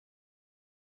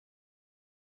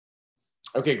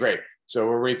Okay, great. So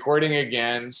we're recording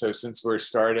again. So since we're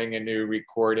starting a new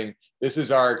recording, this is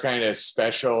our kind of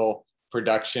special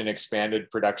production,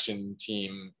 expanded production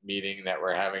team meeting that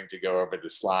we're having to go over the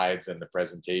slides and the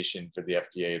presentation for the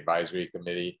FDA Advisory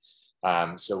Committee.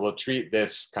 So we'll treat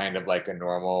this kind of like a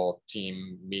normal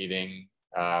team meeting.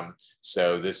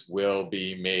 So this will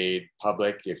be made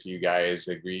public if you guys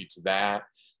agree to that.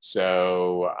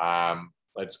 So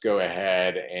let's go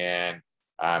ahead and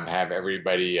have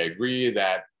everybody agree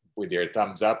that with your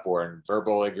thumbs up or in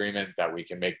verbal agreement that we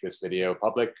can make this video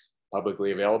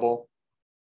publicly available.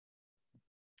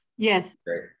 Yes.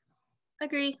 Great.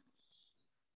 Agree.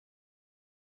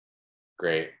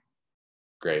 Great.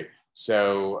 Great.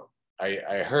 So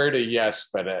I heard a yes,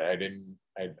 but I didn't,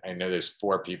 I know there's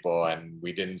 4 people and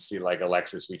we didn't see like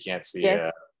Alexis, we can't see.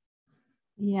 Yes.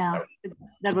 Yeah,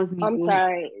 that was me. I'm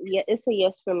sorry. Yeah, it's a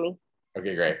yes for me.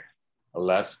 Okay, great.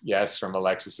 Yes from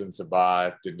Alexis and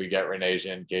Sabah. Did we get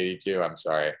Renasia and Katie too? I'm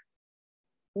sorry.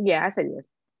 Yeah, I said yes.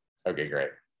 Okay, great.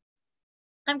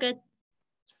 I'm good.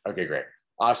 Okay, great.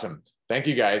 Awesome. Thank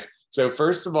you guys. So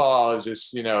first of all,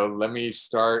 just, let me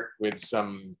start with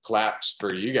some claps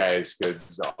for you guys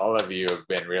because all of you have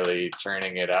been really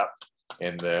turning it up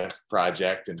in the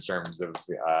project in terms of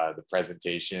the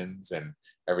presentations and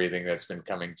everything that's been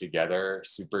coming together.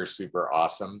 Super, super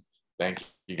awesome. Thank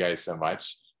you guys so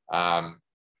much.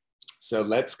 So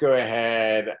let's go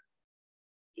ahead.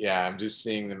 Yeah, I'm just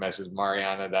seeing the message.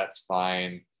 Mariana, that's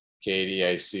fine. Katie,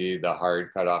 I see the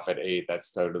hard cutoff at 8.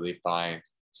 That's totally fine.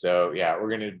 So yeah, we're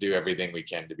going to do everything we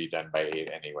can to be done by 8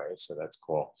 anyway. So that's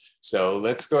cool. So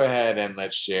let's go ahead and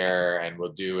let's share, and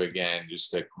we'll do again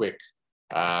just a quick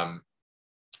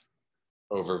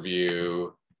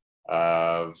overview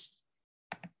of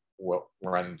what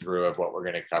run through of what we're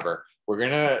going to cover. We're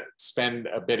going to spend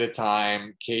a bit of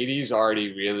time. Katie's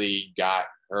already really got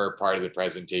her part of the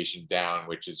presentation down,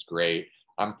 which is great.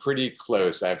 I'm pretty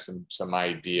close. I have some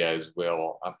ideas.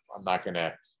 I'm not going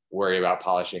to worry about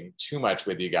polishing too much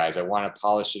with you guys. I want to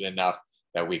polish it enough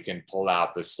that we can pull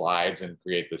out the slides and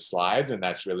create the slides. And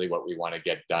that's really what we want to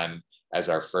get done as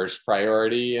our first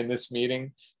priority in this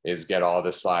meeting, is get all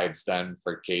the slides done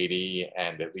for Katie,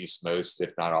 and at least most,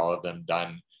 if not all of them,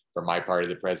 done for my part of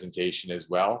the presentation as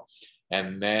well.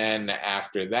 And then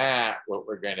after that, what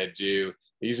we're going to do,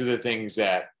 these are the things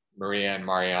that Maria and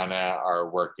Mariana are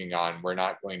working on. We're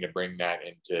not going to bring that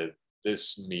into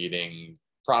this meeting.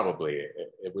 Probably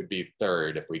it would be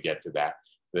third if we get to that.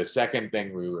 The second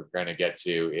thing we were going to get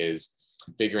to is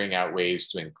figuring out ways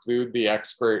to include the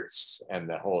experts and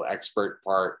the whole expert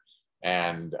part,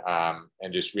 and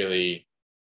just really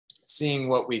seeing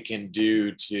what we can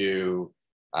do to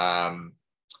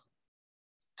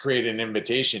create an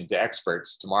invitation to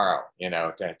experts tomorrow,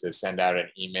 to send out an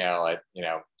email at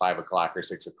 5 o'clock or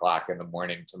 6 o'clock in the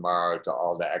morning tomorrow to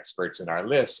all the experts in our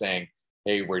list saying,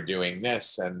 hey, we're doing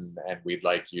this and we'd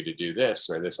like you to do this,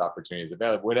 or this opportunity is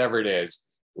available. Whatever it is,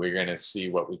 we're going to see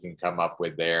what we can come up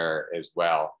with there as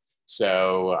well.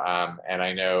 So, and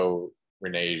I know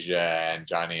Renasia and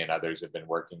Johnny and others have been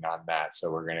working on that.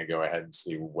 So we're going to go ahead and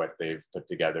see what they've put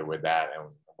together with that,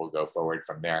 and we'll go forward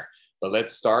from there. But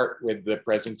let's start with the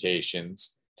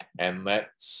presentations, and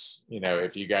let's,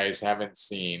 if you guys haven't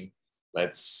seen,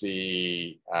 let's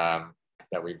see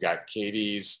that we've got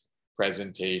Katie's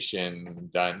presentation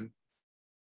done.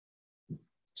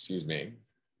 Excuse me.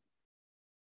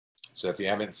 So if you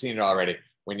haven't seen it already,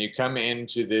 when you come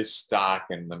into this doc,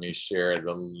 and let me share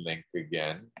the link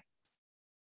again.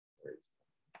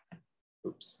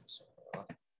 Oops.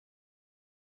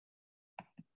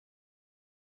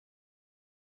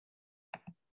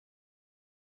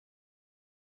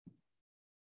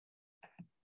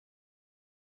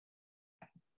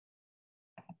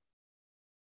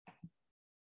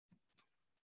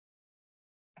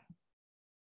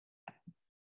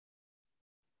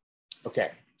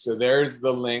 Okay, so there's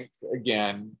the link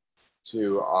again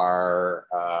to our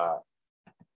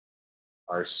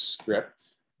script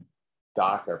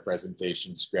doc, our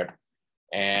presentation script.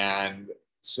 And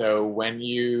so when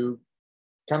you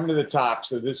come to the top,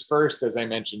 so this first, as I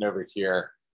mentioned over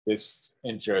here, this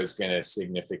intro is going to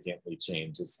significantly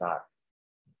change.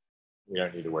 We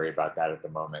don't need to worry about that at the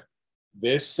moment.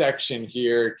 This section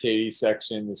here, Katie's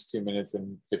section, this 2 minutes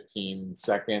and 15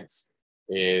 seconds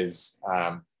is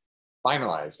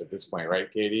finalized at this point,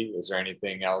 right, Katie? Is there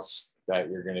anything else that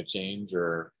you're going to change,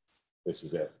 or this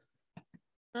is it?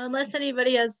 Unless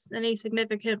anybody has any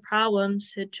significant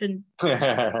problems, it shouldn't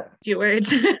few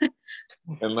words.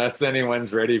 Unless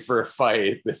anyone's ready for a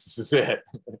fight, this is it.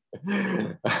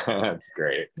 That's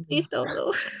great. Please don't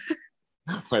go.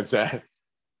 What's that?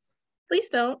 Please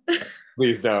don't.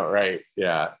 Please don't, right,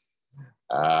 yeah.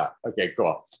 Okay,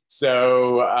 cool.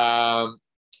 So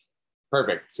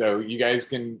perfect. So you guys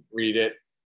can read it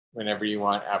whenever you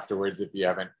want afterwards if you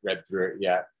haven't read through it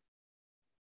yet.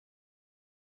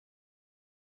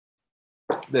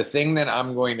 The thing that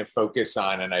I'm going to focus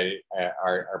on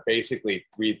are basically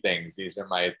three things. These are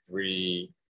my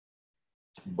three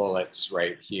bullets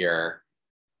right here.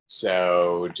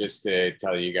 So just to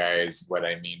tell you guys what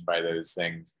I mean by those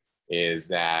things is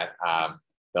that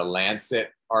the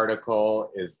Lancet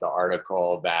article is the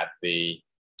article that the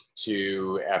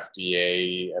two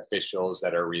FDA officials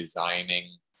that are resigning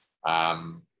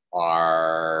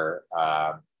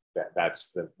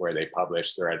that's where they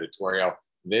publish their editorial.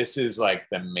 This is like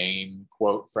the main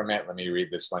quote from it. Let me read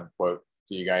this one quote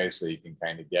to you guys so you can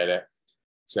kind of get it.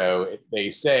 So they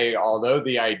say, although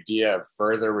the idea of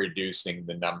further reducing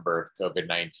the number of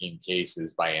COVID-19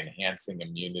 cases by enhancing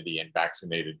immunity in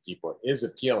vaccinated people is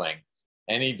appealing,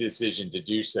 any decision to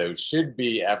do so should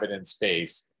be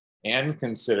evidence-based and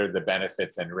consider the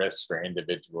benefits and risks for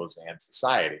individuals and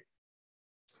society.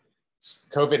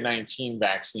 COVID-19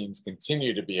 vaccines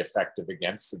continue to be effective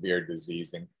against severe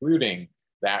disease, including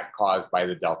that caused by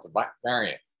the Delta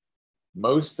variant.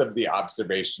 Most of the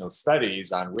observational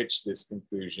studies on which this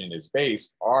conclusion is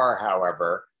based are,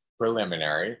 however,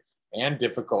 preliminary and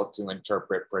difficult to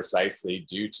interpret precisely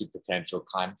due to potential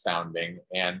confounding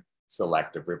and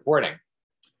selective reporting.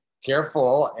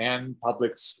 Careful and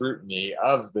public scrutiny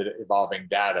of the evolving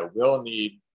data will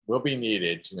be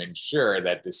needed to ensure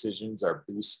that decisions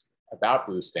about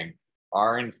boosting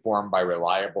are informed by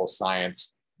reliable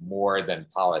science more than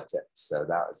politics. So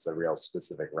that was a real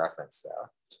specific reference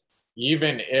there.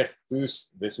 Even if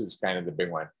this is kind of the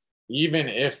big one, even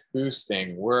if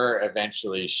boosting were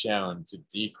eventually shown to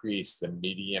decrease the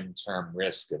medium-term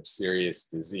risk of serious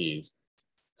disease,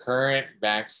 current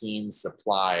vaccine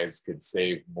supplies could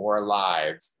save more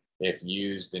lives if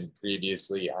used in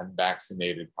previously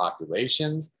unvaccinated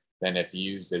populations than if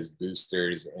used as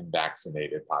boosters in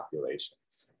vaccinated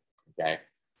populations. Okay,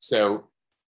 so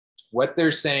what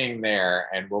they're saying there,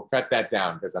 and we'll cut that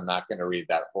down because I'm not going to read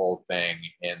that whole thing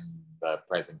in the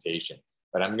presentation,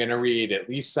 but I'm going to read at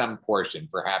least some portion,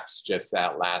 perhaps just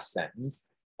that last sentence.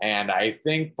 And I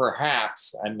think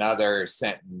perhaps another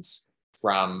sentence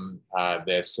from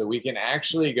this. So we can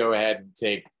actually go ahead and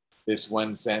take this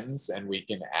one sentence and we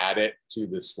can add it to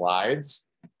the slides,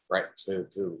 right?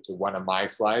 To one of my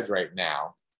slides right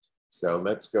now. So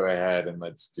let's go ahead and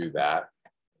let's do that.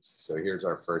 So here's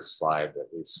our first slide,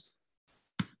 at least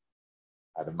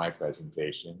out of my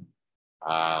presentation.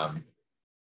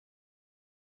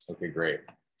 Okay, great.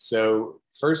 So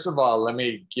first of all, let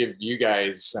me give you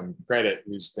guys some credit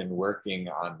who's been working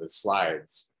on the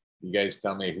slides. You guys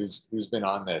tell me who's been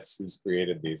on this, who's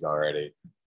created these already?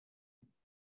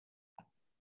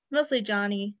 Mostly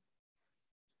Johnny.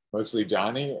 Mostly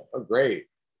Johnny? Oh, great.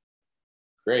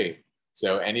 Great.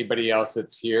 So anybody else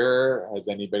that's here, has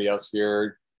anybody else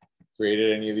here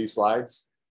created any of these slides?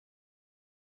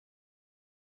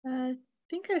 I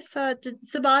think I saw it.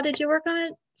 Sabah, did you work on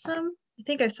it some? I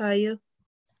think I saw you.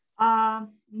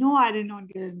 No, I did not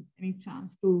get any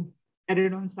chance to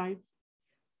edit on slides.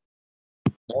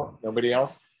 No, nobody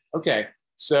else? Okay,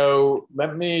 so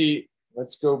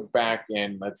let's go back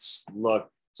and let's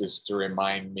look just to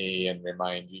remind me and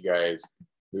remind you guys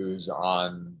who's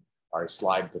on our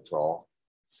slide patrol.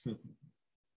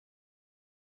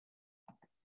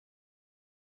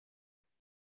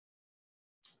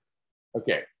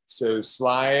 Okay, so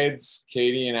slides,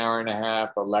 Katie, an hour and a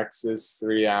half, Alexis,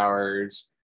 3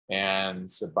 hours, and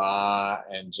Sabah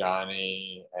and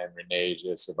Johnny and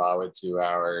Renasia, Sabah with 2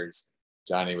 hours,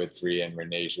 Johnny with 3, and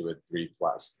Renasia with 3+.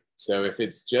 So if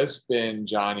it's just been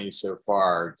Johnny so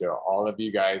far, do all of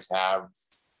you guys have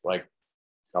like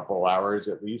a couple hours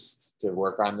at least to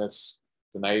work on this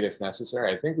tonight if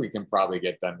necessary? I think we can probably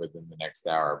get done within the next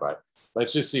hour, but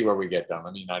let's just see where we get done.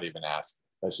 Let me not even ask.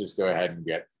 Let's just go ahead and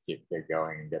get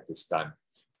going and get this done.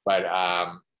 But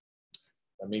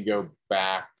let me go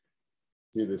back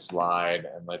to the slide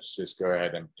and let's just go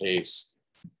ahead and paste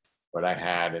what I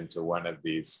had into one of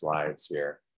these slides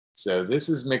here. So this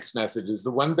is mixed messages.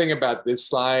 The one thing about this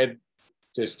slide,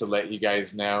 just to let you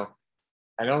guys know,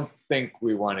 I don't think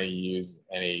we want to use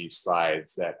any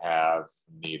slides that have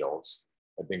needles.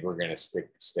 I think we're going to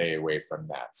stay away from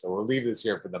that. So we'll leave this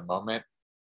here for the moment.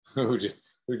 Who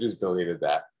just deleted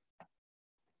that?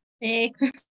 Hey.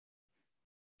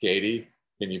 Katie,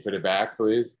 can you put it back,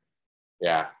 please?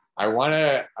 Yeah, I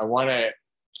wanna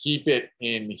keep it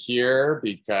in here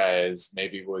because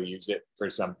maybe we'll use it for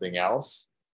something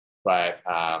else, but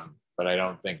I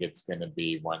don't think it's going to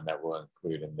be one that we'll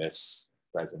include in this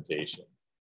presentation.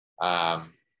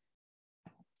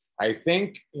 I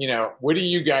think, what do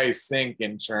you guys think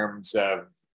in terms of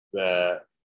the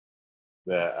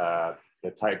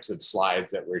types of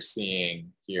slides that we're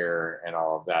seeing here and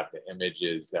all of that, the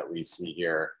images that we see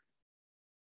here?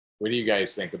 What do you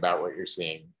guys think about what you're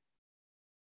seeing?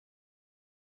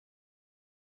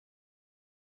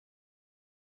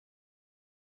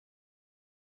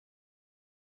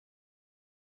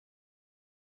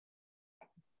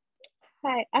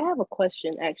 Hi, I have a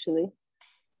question actually.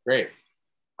 Great.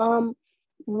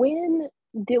 When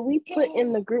did we put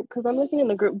in the group? Because I'm looking in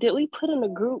the group. Did we put in the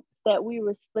group that we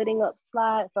were splitting up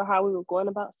slides or how we were going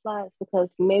about slides?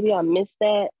 Because maybe I missed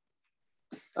that.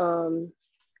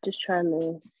 Just trying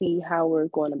to see how we're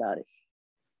going about it.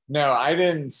 No, I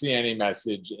didn't see any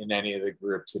message in any of the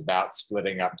groups about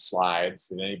splitting up slides.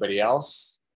 Did anybody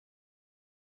else?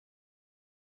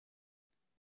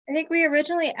 I think we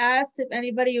originally asked if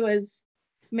anybody was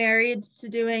married to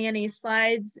doing any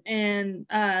slides, and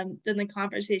then the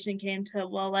conversation came to,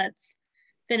 well, let's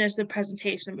finish the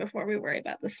presentation before we worry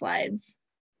about the slides,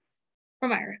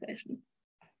 from my recollection.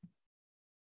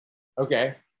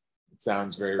 Okay, it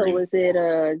sounds very So reasonable. is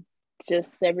it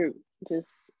just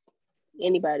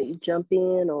anybody jump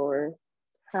in, or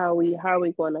how are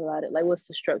we going about it? Like, what's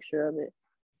the structure of it?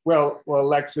 Well,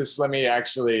 Alexis, let me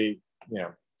actually,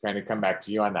 kind of come back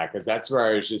to you on that, because that's where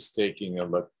I was just taking a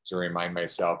look to remind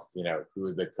myself,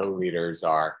 who the co-leaders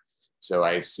are. So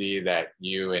I see that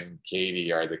you and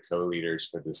Katie are the co-leaders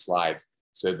for the slides.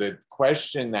 So the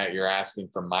question that you're asking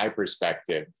from my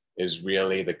perspective is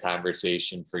really the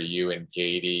conversation for you and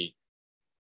Katie,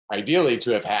 ideally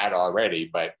to have had already,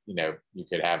 but you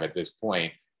could have at this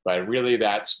point. But really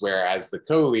that's where, as the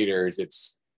co-leaders,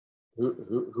 it's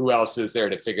who else is there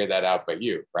to figure that out but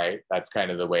you, right? That's kind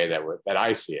of the way that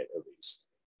I see it, at least.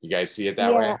 You guys see it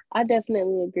that way? Yeah, I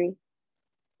definitely agree.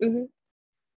 Mm-hmm.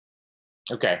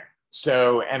 Okay.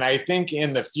 So, and I think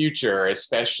in the future,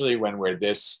 especially when we're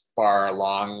this far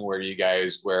along, where you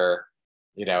guys were,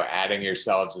 adding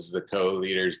yourselves as the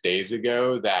co-leaders days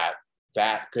ago,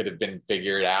 that could have been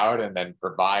figured out and then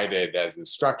provided as a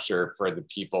structure for the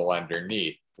people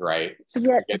underneath, right?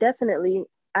 Yeah, definitely.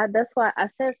 That's why I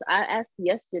asked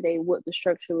yesterday what the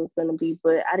structure was going to be,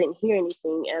 but I didn't hear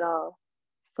anything at all.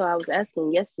 So I was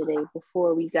asking yesterday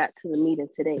before we got to the meeting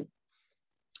today.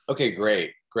 Okay,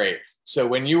 great. So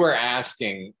when you were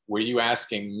asking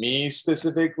me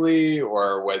specifically,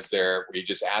 or were you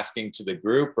just asking to the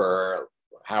group, or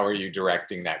how are you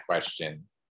directing that question?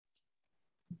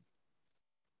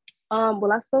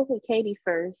 Well, I spoke with Katie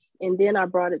first, and then I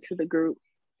brought it to the group.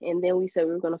 And then we said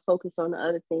we were going to focus on the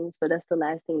other things. So that's the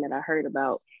last thing that I heard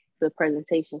about the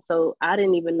presentation. So I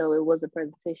didn't even know it was a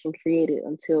presentation created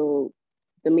until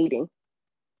the meeting.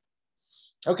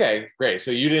 Okay, great. So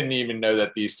you didn't even know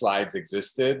that these slides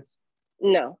existed?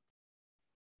 No.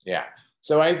 Yeah.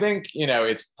 So I think,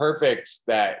 it's perfect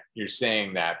that you're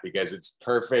saying that, because it's a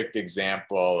perfect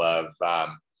example of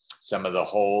some of the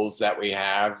holes that we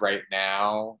have right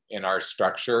now in our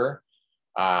structure.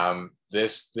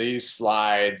 These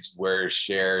slides were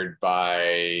shared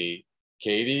by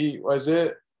Katie, was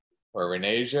it? Or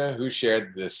Renasia? Who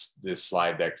shared this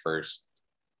slide deck first?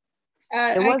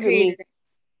 It wasn't me.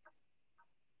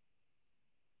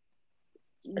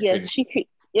 Yes,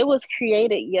 it was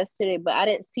created yesterday, but I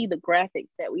didn't see the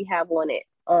graphics that we have on it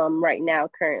right now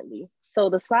currently. So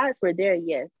the slides were there,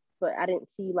 yes, but I didn't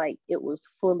see like it was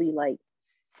fully like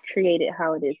created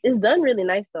how it is. It's done really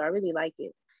nice though. I really like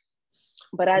it.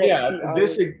 But I didn't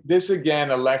see this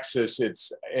again, Alexis,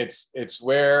 it's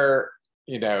where,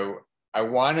 I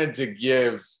wanted to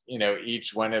give,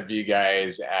 each one of you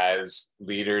guys as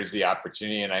leaders the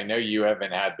opportunity. And I know you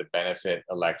haven't had the benefit,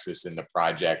 Alexis, in the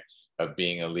project of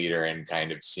being a leader and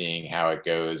kind of seeing how it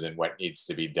goes and what needs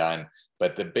to be done.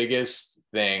 But the biggest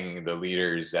thing the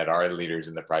leaders that are leaders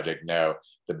in the project know,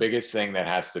 the biggest thing that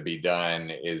has to be done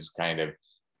is kind of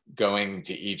going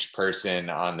to each person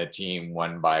on the team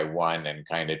one by one and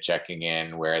kind of checking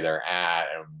in where they're at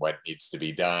and what needs to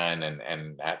be done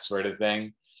and that sort of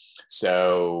thing.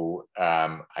 So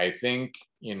I think,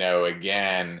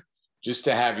 again, just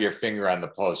to have your finger on the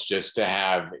pulse, just to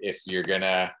have, if you're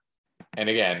gonna, and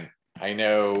again, I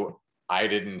know I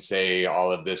didn't say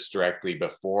all of this directly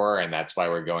before, and that's why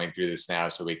we're going through this now,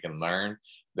 so we can learn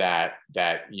that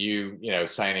you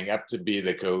signing up to be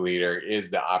the co-leader is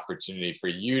the opportunity for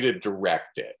you to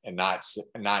direct it and not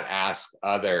ask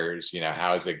others,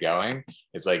 how's it going?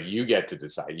 It's like you get to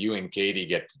decide. You and Katie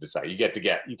get to decide.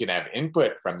 You can have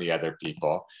input from the other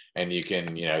people, and you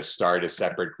can start a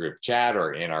separate group chat,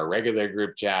 or in our regular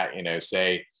group chat,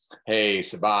 say, hey,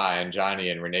 Sabah and Johnny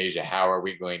and Renasia, how are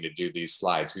we going to do these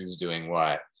slides? Who's doing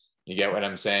what? You get what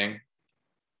I'm saying?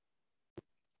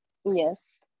 Yes.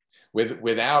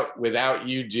 Without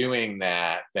you doing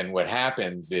that, then what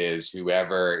happens is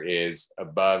whoever is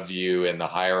above you in the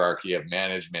hierarchy of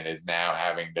management is now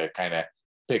having to kind of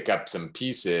pick up some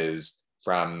pieces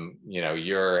from, you know,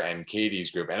 your and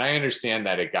Katie's group. And I understand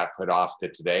that it got put off to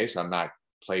today, so I'm not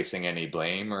placing any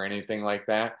blame or anything like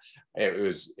that.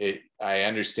 I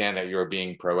understand that you were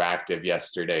being proactive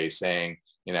yesterday, saying,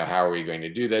 you know, how are we going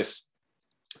to do this?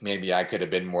 Maybe I could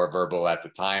have been more verbal at the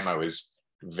time. I was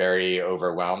very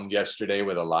overwhelmed yesterday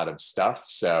with a lot of stuff,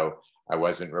 so I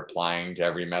wasn't replying to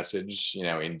every message, you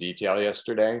know, in detail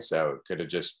yesterday. So it could have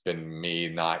just been me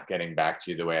not getting back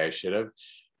to you the way I should have.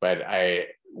 But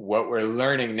what we're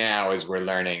learning now is we're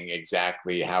learning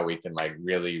exactly how we can like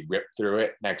really rip through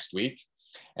it next week.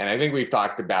 And I think we've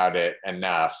talked about it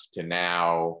enough to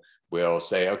now we'll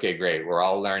say, okay, great. We're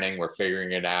all learning. We're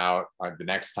figuring it out. The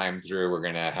next time through, we're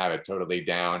going to have it totally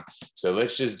down. So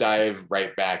let's just dive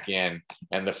right back in.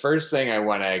 And the first thing I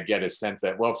want to get a sense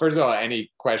of, well, first of all, any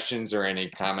questions or any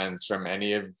comments from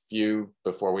any of you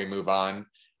before we move on?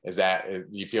 Do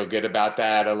you feel good about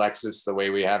that, Alexis, the way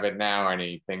we have it now? Or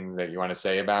anything that you want to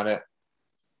say about it?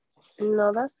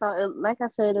 No, that's all. Like I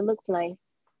said, it looks nice.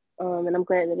 And I'm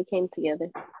glad that it came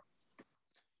together.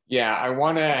 Yeah, I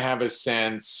want to have a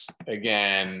sense,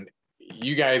 again,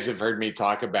 you guys have heard me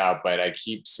talk about, but I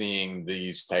keep seeing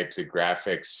these types of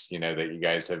graphics, you know, that you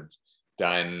guys have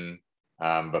done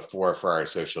before for our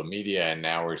social media, and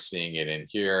now we're seeing it in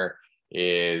here,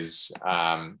 is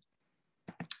I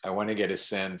want to get a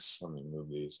sense, let me move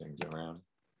these things around.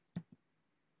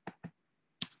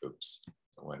 Oops,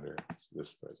 I wonder, it's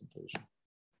this presentation.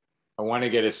 I want to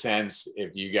get a sense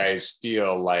if you guys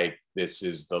feel like this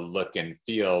is the look and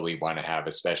feel we want to have,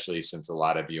 especially since a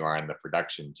lot of you are on the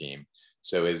production team.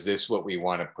 So is this what we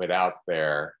want to put out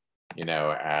there, you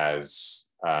know, as,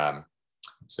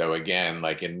 so again,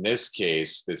 like in this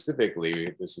case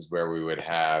specifically, this is where we would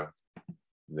have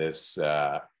this,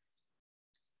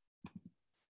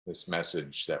 this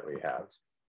message that we have.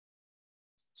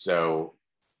 So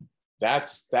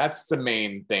that's the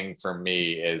main thing for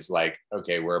me is like,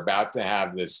 okay, we're about to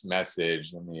have this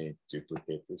message. Let me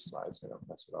duplicate this slide so I don't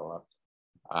mess it all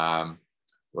up.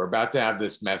 We're about to have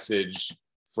this message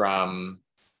from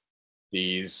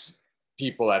these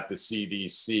people at the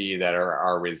CDC that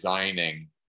are resigning.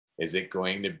 Is it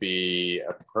going to be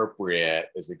appropriate?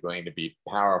 Is it going to be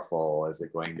powerful? Is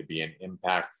it going to be an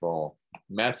impactful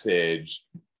message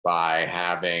by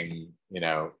having, you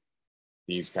know,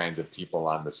 these kinds of people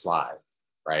on the slide,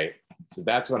 right? So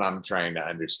that's what I'm trying to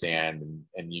understand,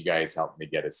 and you guys help me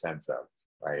get a sense of,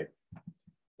 right?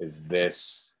 Is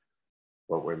this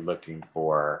what we're looking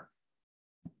for,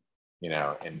 you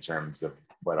know, in terms of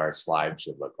what our slide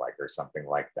should look like or something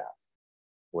like that?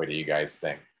 What do you guys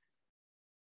think?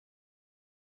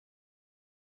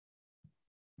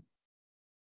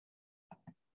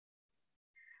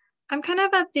 I'm kind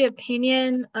of of the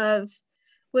opinion of,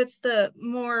 with the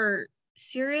more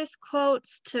serious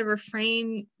quotes, to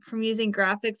refrain from using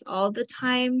graphics all the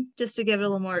time, just to give it a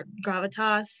little more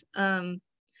gravitas.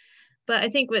 But I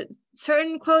think with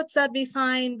certain quotes that'd be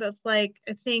fine. But like,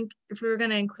 I think if we were going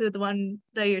to include the one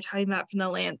that you're talking about from the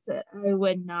Lancet, I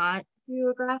would not do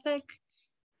a graphic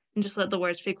and just let the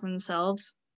words speak for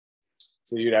themselves.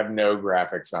 So you'd have no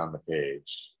graphics on the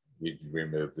page. You'd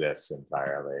remove this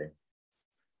entirely.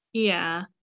 Yeah.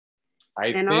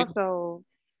 Also,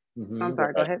 I'm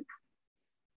sorry, go ahead.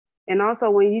 And also,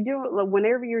 when you do, like,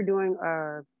 whenever you're doing,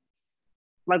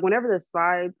 like whenever the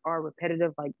slides are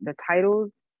repetitive, like the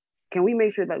titles, can we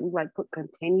make sure that we like put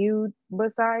continued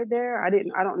beside there? I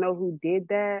don't know who did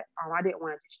that. I didn't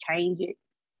want to just change it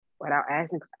without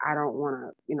asking, because I don't want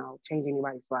to, you know, change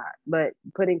anybody's slide. But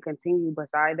putting continue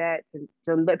beside that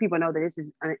to let people know that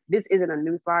this isn't a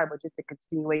new slide, but just a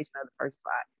continuation of the first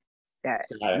slide that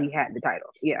we had the title.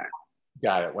 Yeah.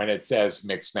 Got it. When it says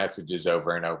mixed messages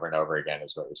over and over and over again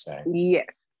is what you're saying. Yes.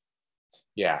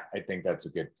 Yeah, I think that's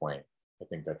a good point. I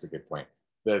think that's a good point.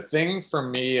 The thing for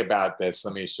me about this,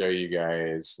 let me show you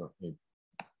guys. Let me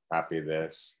copy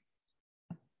this.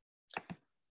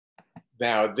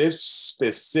 Now, this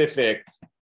specific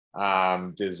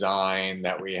design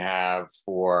that we have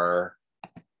for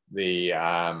the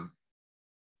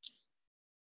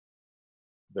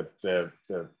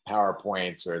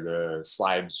PowerPoints or the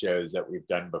slideshows that we've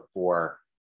done before,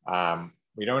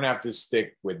 we don't have to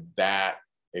stick with that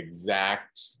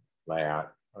exact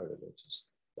layout. Oh, did it just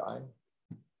die?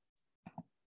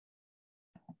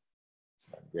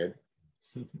 It's not good.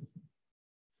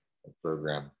 The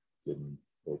program didn't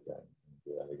work that.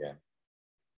 Do that again.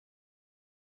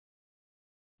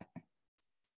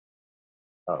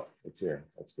 Oh, it's here.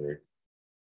 That's weird.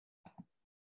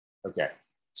 Okay,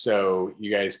 so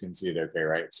you guys can see it okay,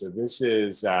 right? So this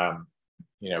is,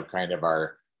 you know, kind of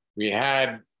our,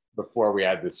 before we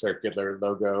had the circular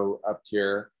logo up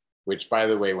here, which by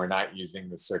the way, we're not using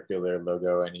the circular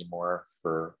logo anymore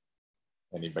for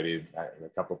anybody. A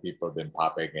couple people have been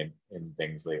popping in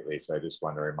things lately. So I just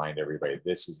want to remind everybody,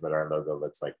 this is what our logo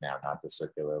looks like now, not the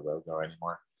circular logo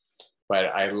anymore.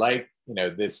 But I like, you know,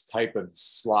 this type of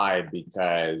slide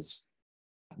because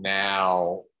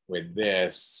now with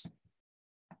this,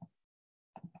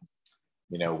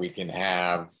 you know, we can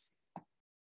have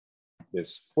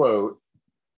this quote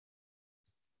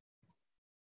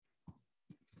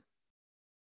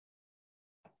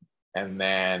and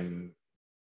then,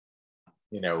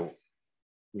 you know,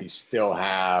 we still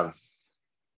have,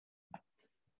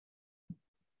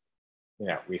 you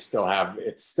know,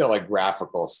 it's still a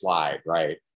graphical slide,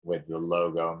 right? With the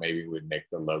logo, maybe we'd make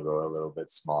the logo a little bit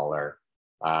smaller.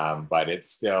 But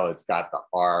it's got the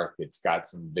arc, it's got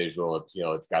some visual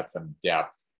appeal, it's got some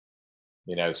depth,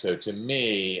 you know. So to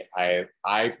me, I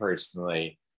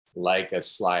personally like a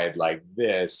slide like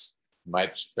this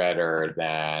much better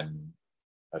than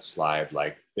a slide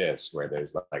like this, where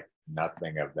there's like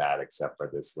nothing of that except for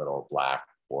this little black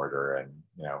border and,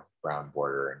 you know, brown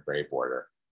border and gray border.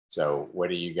 So what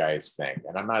do you guys think?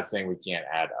 And I'm not saying we can't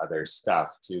add other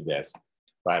stuff to this,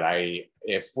 but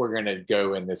if we're going to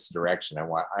go in this direction,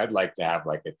 I'd like to have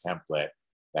like a template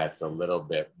that's a little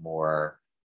bit more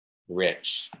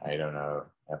rich. I don't know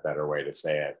a better way to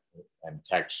say it, and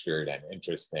textured and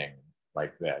interesting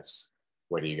like this.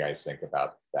 What do you guys think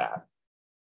about that?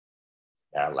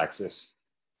 Yeah, Alexis?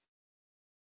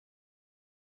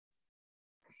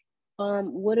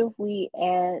 What if we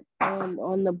add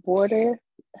on the border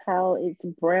how it's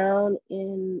brown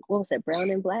in, what was it,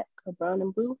 brown and black or brown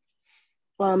and blue?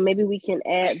 Maybe we can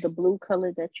add the blue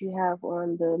color that you have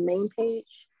on the main page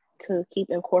to keep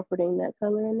incorporating that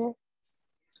color in there.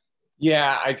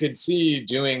 Yeah, I could see you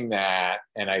doing that.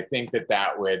 And I think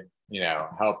that would, you know,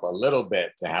 help a little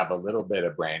bit to have a little bit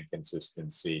of brand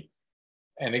consistency.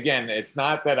 And again, it's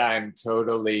not that I'm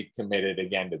totally committed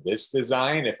again to this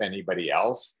design. If anybody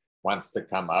else wants to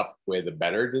come up with a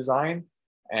better design,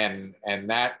 and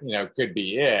that, you know, could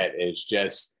be it, is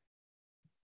just,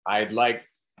 I'd like,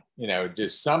 you know,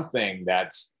 just something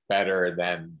that's better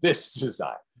than this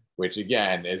design, which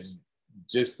again is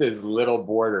just this little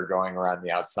border going around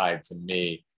the outside. To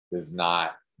me, does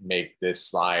not make this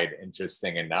slide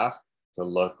interesting enough to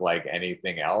look like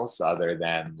anything else other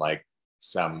than like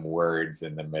some words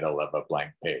in the middle of a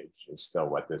blank page. Is still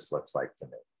what this looks like to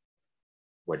me.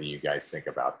 What do you guys think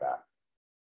about that?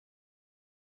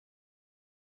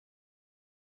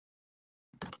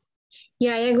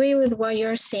 Yeah, I agree with what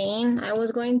you're saying. I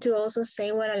was going to also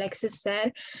say what Alexis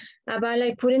said about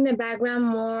like putting the background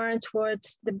more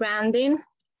towards the branding.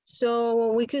 So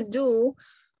what we could do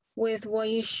with what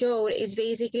you showed is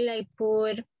basically like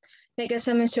put like a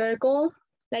semicircle,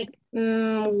 like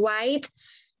white,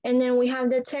 and then we have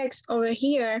the text over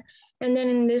here, and then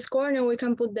in this corner we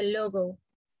can put the logo.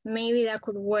 Maybe that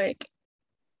could work.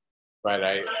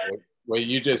 But what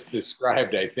you just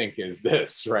described, I think, is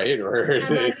this, right? Or is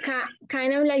it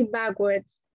kind of like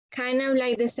backwards, kind of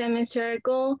like the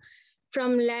semicircle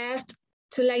from left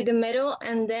to like the middle,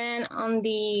 and then on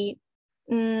the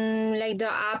like the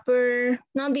upper,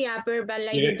 not the upper, but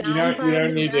like the down part.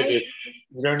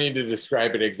 You don't need to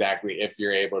describe it exactly if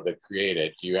you're able to create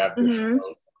it. Do you have the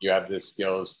skills, the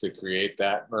skills to create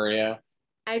that, Maria?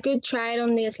 I could try it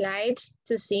on the slides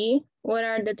to see what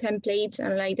are the templates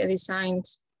and like the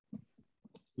designs.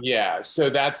 Yeah, so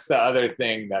that's the other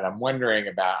thing that I'm wondering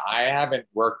about. I haven't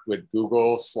worked with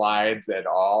Google Slides at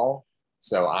all,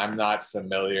 so I'm not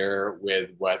familiar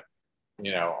with what,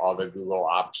 you know, all the Google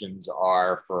options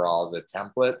are for all the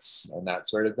templates and that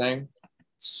sort of thing.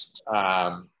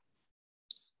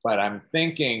 But I'm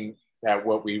thinking that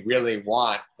what we really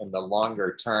want in the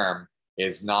longer term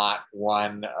is not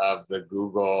one of the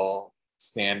Google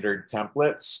standard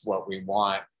templates. What we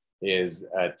want is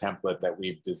a template that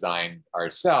we've designed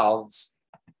ourselves,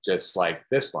 just like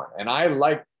this one. And I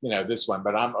like, you know, this one,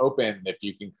 but I'm open if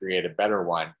you can create a better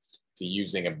one to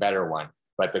using a better one.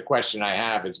 But the question I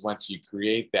have is, once you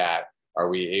create that, are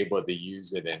we able to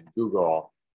use it in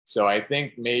Google? So I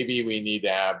think maybe we need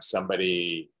to have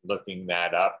somebody looking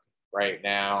that up right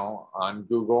now on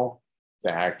Google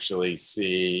to actually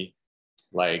see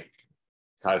like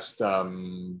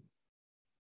custom,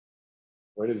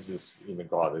 what is this even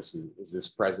called? Is this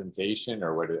presentation,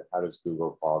 or how does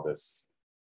Google call this?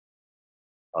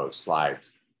 Oh,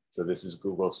 slides. So this is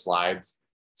Google Slides.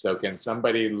 So can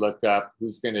somebody look up,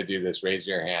 who's going to do this? Raise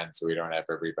your hand so we don't have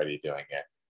everybody doing it.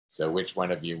 So which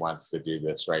one of you wants to do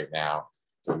this right now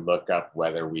to look up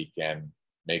whether we can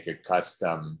make a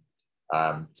custom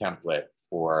template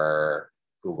for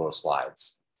Google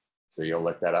Slides? So you'll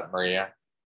look that up, Maria?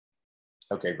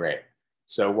 Okay, great.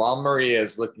 So while Maria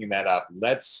is looking that up,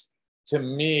 to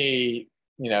me,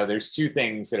 there's two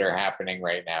things that are happening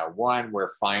right now. One,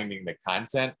 we're finding the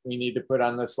content we need to put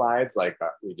on the slides like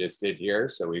we just did here.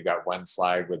 So we've got one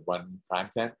slide with one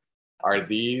content. Are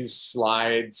these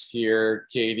slides here,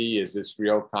 Katie, is this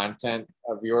real content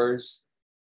of yours?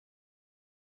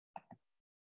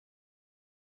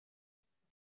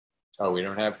 Oh, we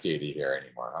don't have Katie here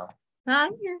anymore, huh?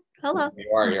 I'm here. Hello.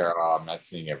 You are here. Oh, I'm not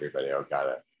seeing everybody. Oh,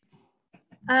 got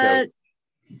it.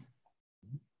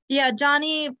 Yeah,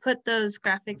 Johnny put those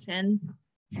graphics in.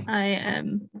 I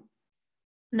am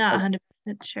not 100%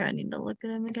 sure. I need to look at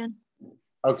them again.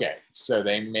 Okay, so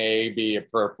they may be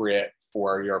appropriate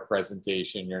for your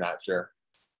presentation. You're not sure?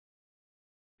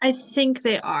 I think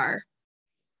they are.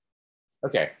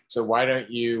 Okay, so why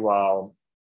don't you, while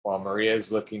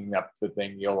Maria's looking up the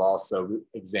thing, you'll also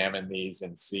examine these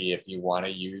and see if you want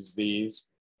to use these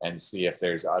and see if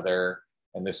there's other,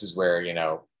 and this is where,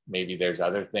 maybe there's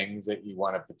other things that you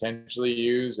want to potentially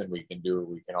use, and we can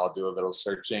all do a little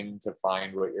searching to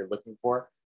find what you're looking for.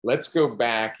 Let's go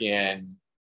back in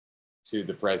to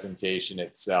the presentation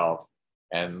itself,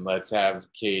 and let's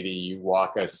have Katie, you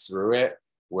walk us through it,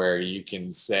 where you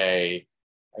can say,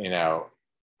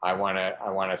 I want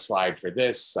a slide for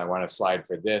this. I want a slide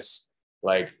for this.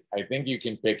 Like, I think you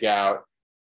can pick out,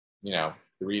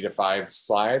 3 to 5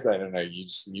 slides. I don't know.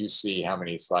 You see how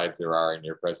many slides there are in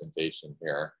your presentation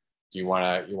here. Do you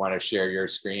want to share your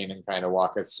screen and kind of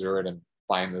walk us through it and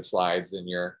find the slides in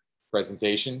your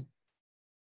presentation?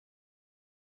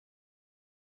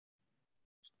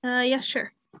 Yeah,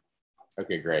 sure.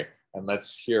 Okay, great. And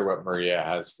let's hear what Maria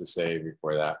has to say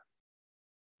before that.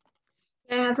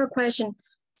 I have a question.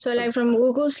 So like from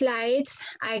Google Slides,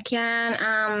 I can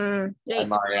Hi,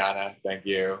 Mariana. Thank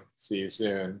you. See you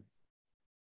soon.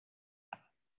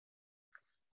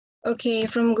 Okay,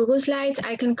 from Google Slides,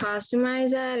 I can customize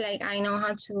that. Like I know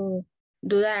how to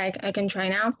do that. I can try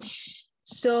now.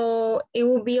 So it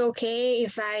will be okay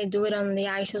if I do it on the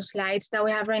actual slides that we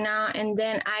have right now. And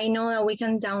then I know that we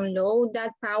can download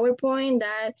that PowerPoint,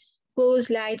 that Google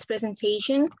Slides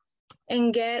presentation,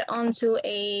 and get onto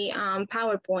a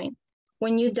PowerPoint.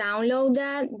 When you download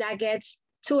that, that gets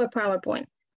to a PowerPoint.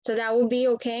 So that will be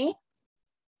okay?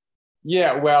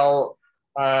 Yeah, well,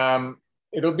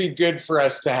 it'll be good for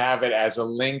us to have it as a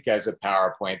link as a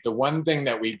PowerPoint. The one thing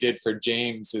that we did for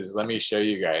James is, let me show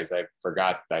you guys. I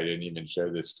forgot, I didn't even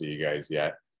show this to you guys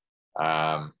yet.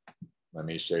 Let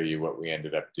me show you what we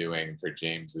ended up doing for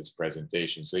James's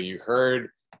presentation. So you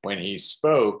heard when he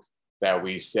spoke that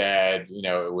we said,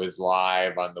 it was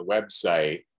live on the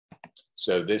website.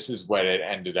 So this is what I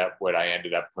ended up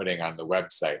putting on the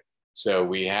website. So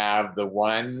we have the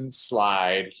one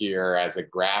slide here as a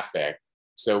graphic.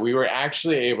 So we were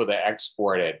actually able to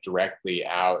export it directly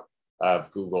out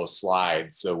of Google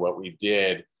Slides. So what we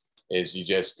did is you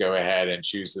just go ahead and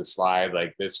choose the slide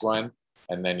like this one,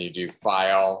 and then you do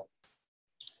File,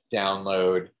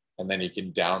 Download, and then you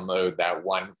can download that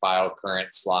one file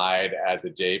current slide as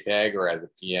a JPEG or as a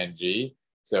PNG.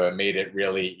 So it made it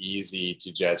really easy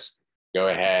to just go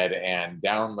ahead and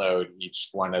download each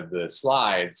one of the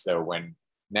slides. So when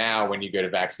you go to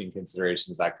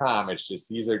vaccineconsiderations.com, it's just,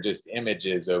 these are just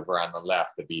images over on the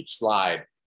left of each slide.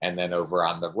 And then over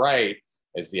on the right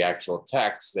is the actual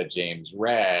text that James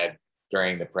read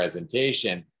during the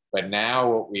presentation. But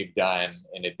now what we've done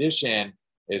in addition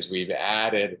is we've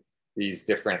added these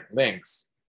different links.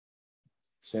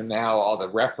 So now all the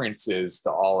references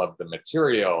to all of the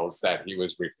materials that he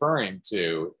was referring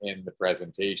to in the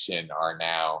presentation are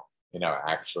now,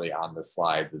 actually on the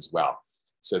slides as well.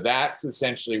 So that's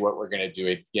essentially what we're going to do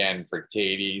again for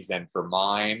Katie's and for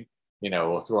mine.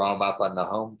 We'll throw them up on the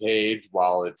home page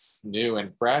while it's new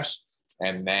and fresh,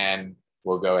 and then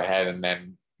we'll go ahead and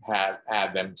then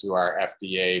add them to our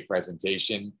FDA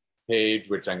presentation page,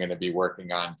 which I'm going to be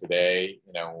working on today,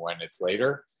 when it's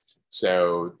later.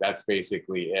 So that's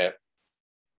basically it.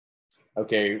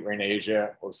 Okay,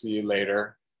 Renasia, we'll see you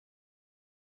later.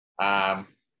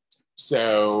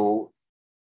 So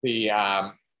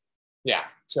in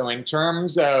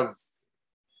terms of,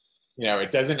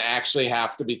 it doesn't actually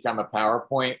have to become a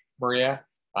PowerPoint, Maria.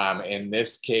 In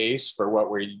this case, for what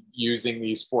we're using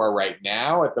these for right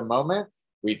now at the moment,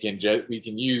 we can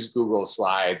use Google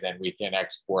Slides and we can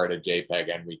export a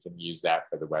JPEG and we can use that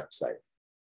for the website.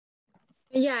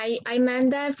 Yeah, I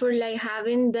meant that for like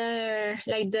having the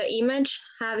image,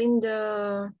 having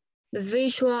the the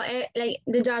visual, like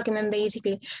the document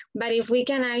basically. But if we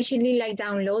can actually like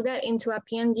download that into a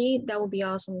PNG, that would be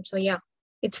awesome. So yeah,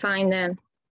 it's fine then.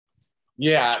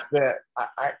 Yeah,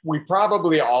 we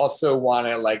probably also want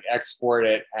to like export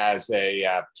it as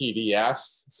a PDF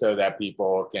so that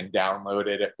people can download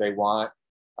it if they want,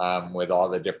 with all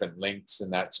the different links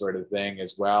and that sort of thing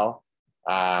as well.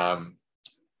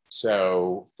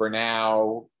 So for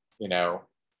now, you know,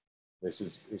 this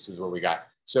is what we got.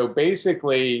 So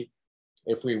basically,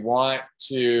 if we want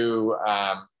to,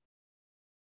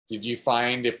 did you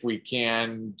find if we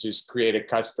can just create a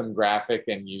custom graphic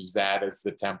and use that as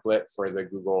the template for the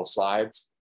Google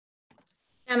Slides?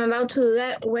 I'm about to do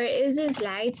that. Where is the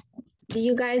slides? Did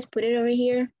you guys put it over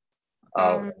here?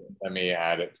 Oh, let me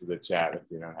add it to the chat if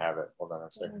you don't have it. Hold on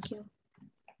a second. Thank you.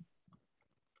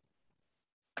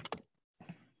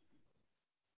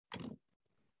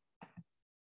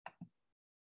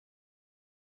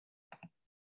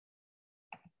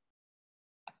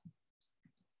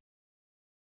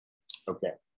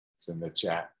 Okay, it's in the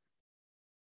chat.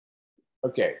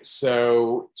 Okay,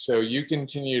 so you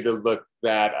continue to look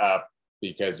that up,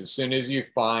 because as soon as you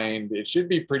find, it should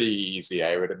be pretty easy.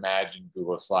 I would imagine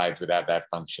Google Slides would have that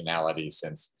functionality,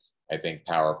 since I think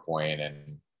PowerPoint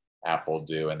and Apple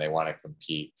do, and they want to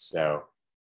compete. So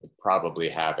we probably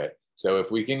have it. So if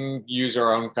we can use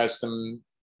our own custom,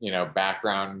 you know,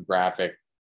 background graphic,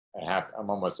 I'm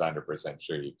almost 100%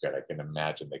 sure you could. I can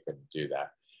imagine they couldn't do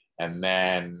that. And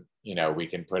then, you know, we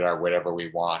can put our whatever we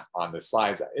want on the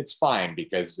slides. It's fine,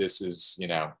 because this is, you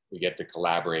know, we get to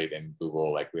collaborate in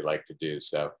Google like we like to do.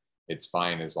 So it's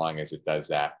fine as long as it does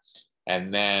that.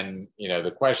 And then, you know, the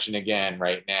question again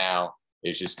right now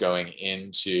is just going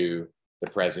into the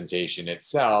presentation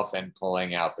itself and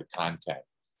pulling out the content.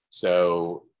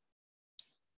 So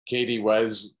Katie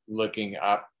was looking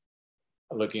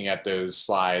at those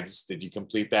slides. Did you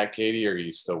complete that, Katie, or are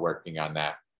you still working on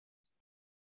that?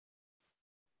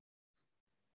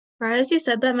 Right as you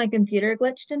said that, my computer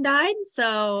glitched and died,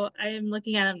 so I am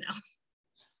looking at them now.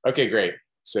 Okay, great.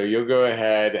 So you'll go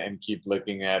ahead and keep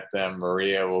looking at them.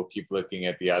 Maria will keep looking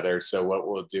at the others. So what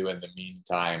we'll do in the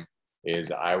meantime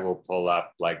is I will pull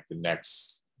up like the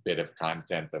next bit of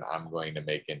content that I'm going to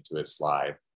make into a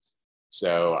slide.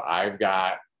 So I've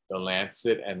got the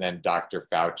Lancet, and then Dr.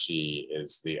 Fauci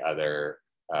is the other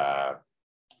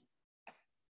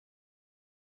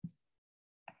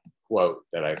quote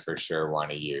that I for sure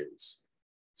want to use.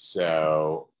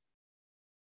 So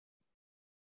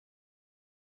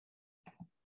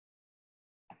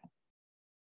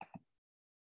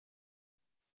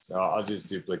I'll just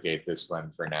duplicate this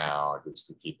one for now, just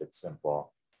to keep it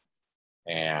simple.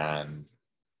 And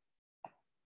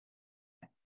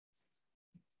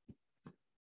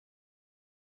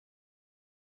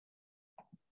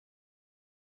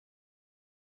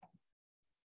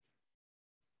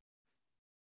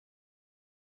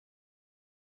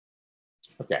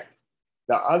okay.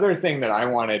 The other thing that I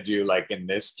want to do, like in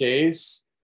this case,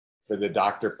 for the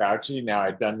Dr. Fauci, now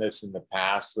I've done this in the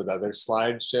past with other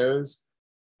slideshows,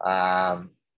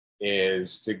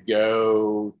 is to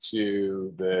go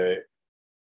to the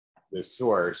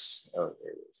source. Oh,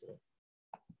 there it is.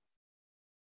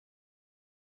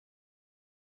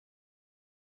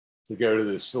 To go to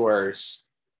the source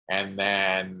and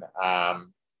then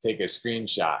take a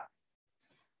screenshot,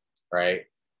 right?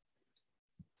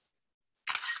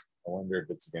 I wonder if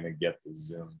it's going to get the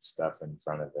Zoom stuff in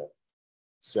front of it.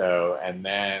 So, and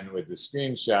then with the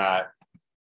screenshot,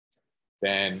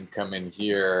 then come in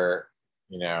here,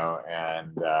 you know,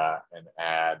 and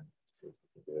add. Let's see if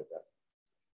we can do it.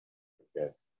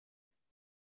 Good.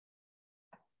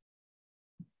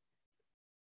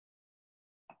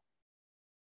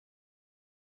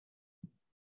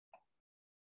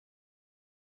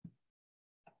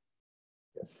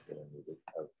 Yes, I'm going to need to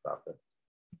drop it.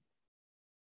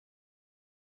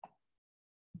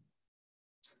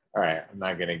 All right, I'm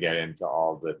not going to get into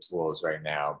all the tools right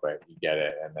now, but you get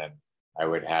it. And then I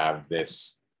would have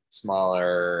this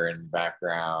smaller in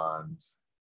background,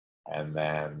 and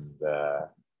then the,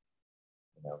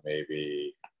 you know,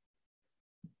 maybe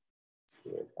let's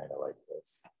do it kind of like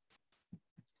this.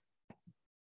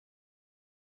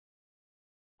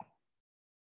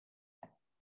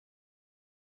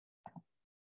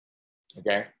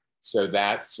 Okay. So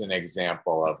that's an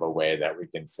example of a way that we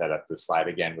can set up the slide.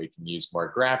 Again, we can use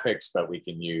more graphics, but we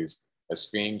can use a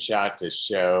screenshot to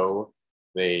show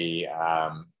the,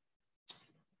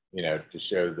 you know, to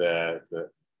show the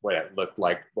what it looked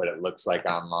like, what it looks like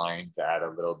online, to add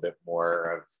a little bit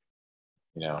more of,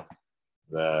 you know,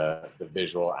 the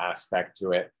visual aspect to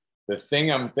it. The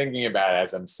thing I'm thinking about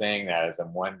as I'm saying that is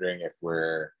I'm wondering if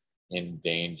we're, in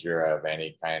danger of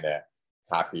any kind of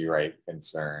copyright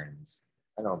concerns?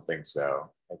 I don't think so.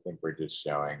 I think we're just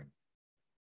showing,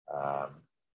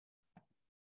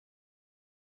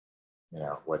 you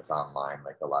know, what's online,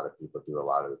 like a lot of people do a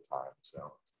lot of the time. So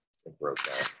I think we're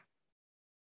okay.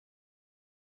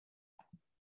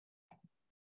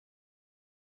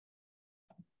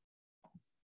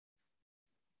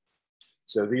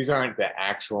 So these aren't the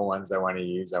actual ones I want to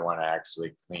use. I want to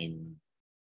actually clean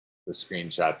the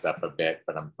screenshots up a bit,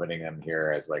 but I'm putting them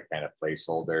here as like kind of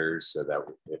placeholders so that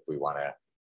if we want to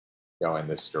go in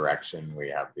this direction, we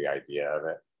have the idea of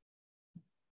it.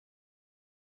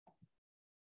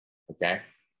 Okay.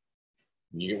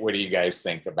 What do you guys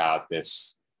think about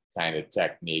this kind of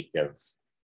technique of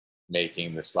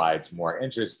making the slides more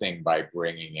interesting by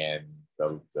bringing in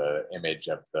the image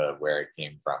of where it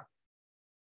came from?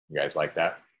 You guys like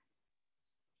that?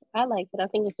 I like it. I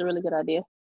think it's a really good idea.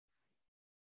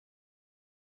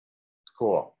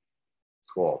 Cool.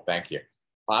 Cool. Thank you.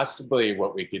 Possibly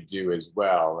what we could do as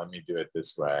well, let me do it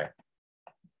this way.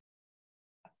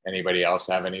 Anybody else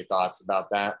have any thoughts about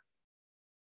that?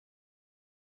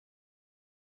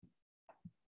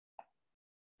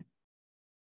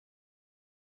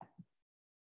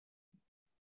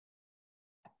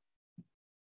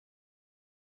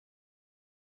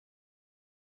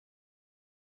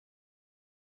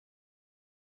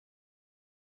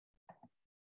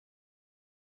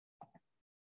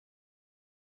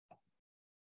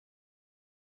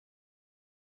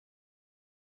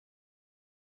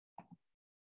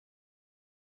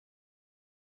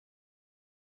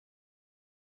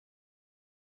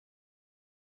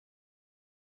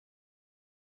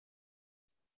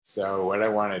 So what I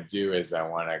want to do is I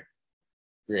want to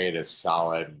create a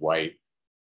solid white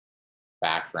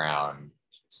background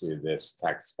to this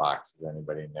text box. Does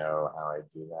anybody know how I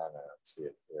do that? I don't see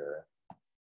it here.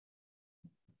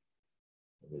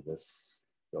 Maybe this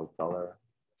fill color.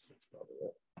 That's probably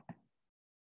it.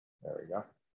 There we go.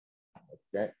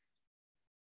 Okay.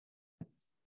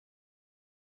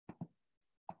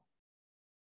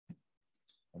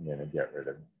 I'm going to get rid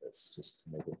of this just to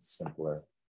make it simpler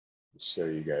to show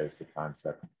you guys the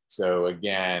concept. So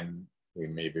again, we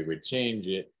maybe would change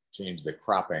the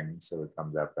cropping so it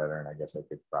comes out better. And I guess I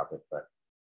could crop it, but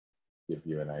give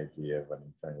you an idea of what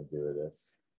I'm trying to do with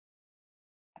this.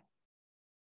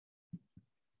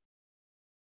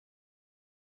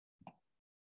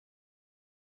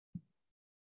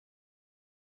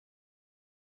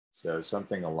 So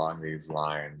something along these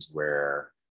lines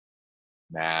where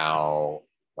now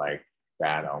like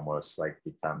that almost like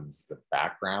becomes the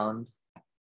background.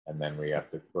 And then we have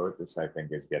to quote this, I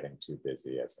think is getting too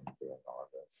busy as I'm doing all of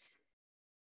this.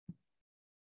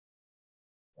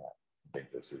 Yeah, I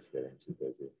think this is getting too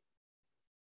busy.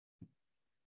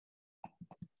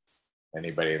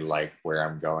 Anybody like where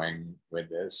I'm going with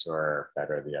this or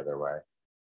better the other way?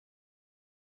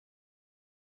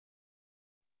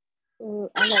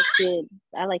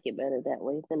 I like it better that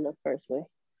way than the first way.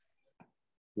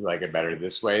 You like it better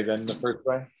this way than the first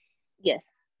way? Yes.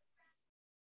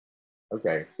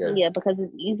 Okay, good. Yeah, because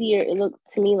it's easier. It looks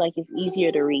to me like it's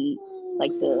easier to read,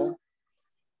 like the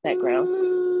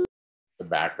background. The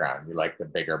background, you like the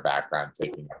bigger background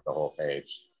taking up the whole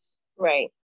page.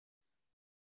 Right.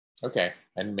 Okay,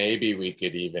 and maybe we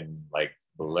could even like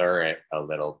blur it a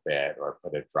little bit or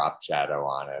put a drop shadow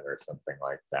on it or something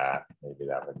like that. Maybe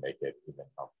that would make it even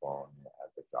helpful when you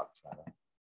add the drop shadow.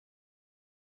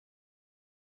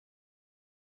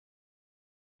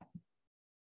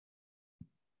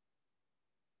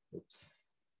 Oops.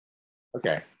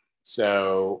 Okay,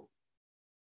 so,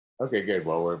 okay, good.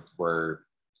 Well, we're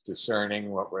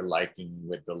discerning what we're liking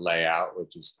with the layout,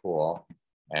 which is cool.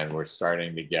 And we're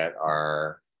starting to get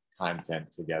our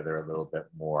content together a little bit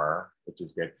more, which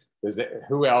is good.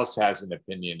 Who else has an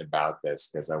opinion about this?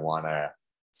 Because I want to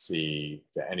see,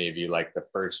 do any of you like the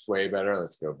first way better?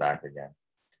 Let's go back again.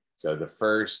 So the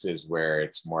first is where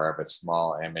it's more of a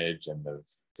small image and the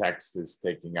text is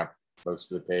taking up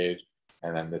most of the page.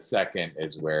 And then the second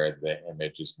is where the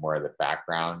image is more of the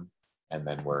background and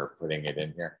then we're putting it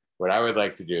in here. What I would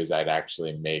like to do is I'd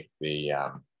actually make the, I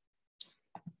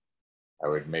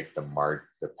would make the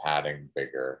padding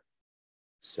bigger.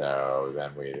 So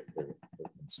then it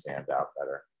can stand out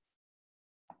better.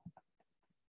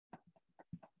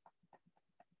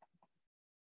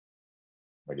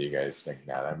 What do you guys think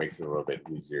now? That makes it a little bit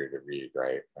easier to read,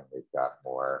 right? When we've got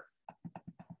more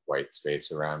white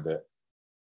space around it.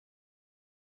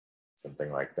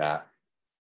 Something like that.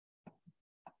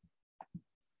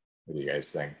 What do you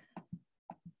guys think?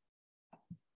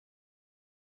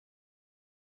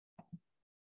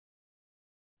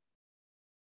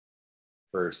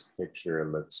 first picture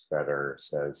looks better,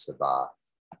 says Sabah.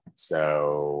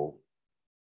 So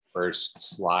first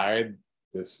slide,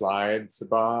 this slide,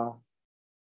 Sabah.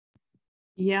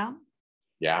 Yeah.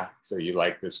 Yeah, so you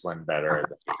like this one better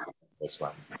than this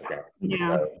one. Okay.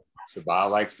 Yeah. So Sabah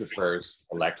likes the first,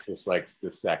 Alexis likes the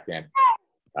second.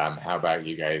 How about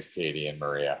you guys, Katie and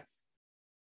Maria?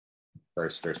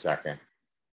 First or second?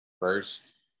 First,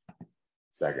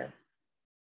 second.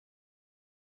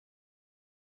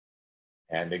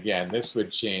 And again, this would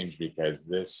change because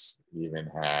this even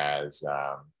has,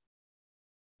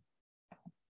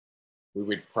 we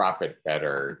would crop it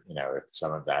better, you know, if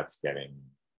some of that's getting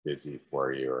busy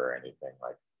for you or anything,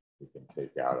 like we can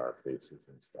take out our faces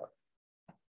and stuff.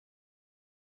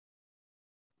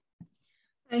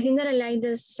 I think that I like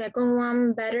the second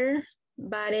one better,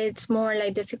 but it's more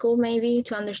like difficult maybe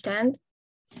to understand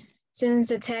since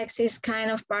the text is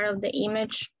kind of part of the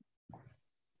image.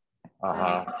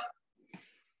 Uh-huh.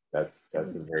 That's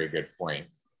a very good point.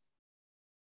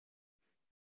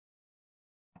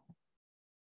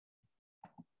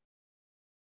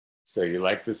 So you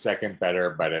like the second better,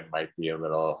 but it might be a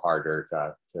little harder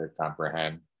to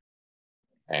comprehend.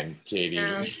 And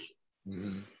Katie,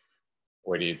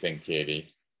 what do you think,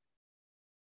 Katie?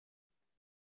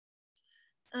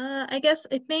 I guess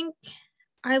I think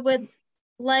I would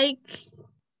like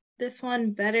this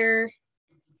one better.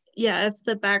 Yeah, if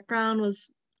the background was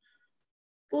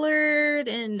blurred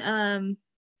and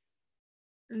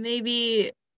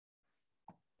maybe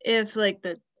if like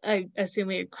I assume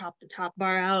we would crop the top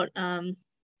bar out.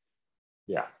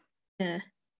 Yeah. Yeah.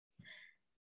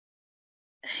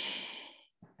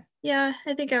 Yeah,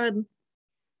 I think I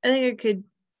could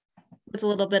with a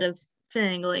little bit of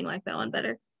finagling like that one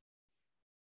better.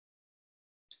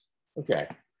 Okay,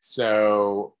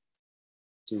 so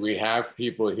do we have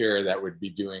people here that would be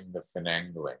doing the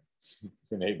finagling?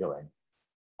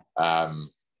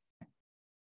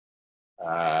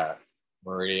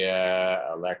 Maria,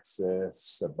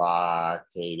 Alexis, Sabah,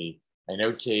 Katie. I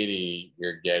know, Katie,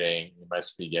 you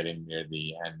must be getting near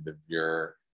the end of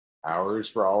your hours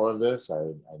for all of this.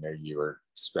 I know you were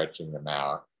stretching them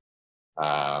out.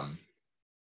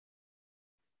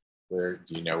 Do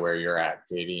you know where you're at,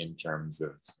 Katie, in terms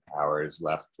of hours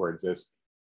left towards this?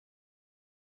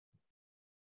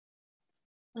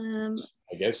 I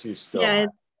guess you still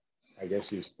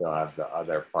have the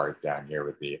other part down here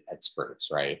with the experts,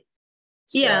 right?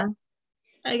 So, yeah.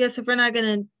 I guess if we're not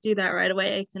gonna do that right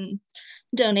away, I can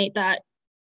donate that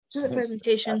to the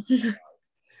presentation.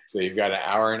 So you've got an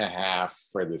hour and a half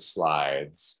for the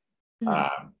slides.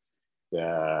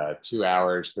 The 2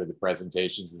 hours for the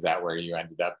presentations, is that where you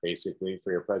ended up basically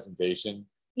for your presentation?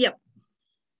 Yep.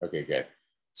 Okay, good.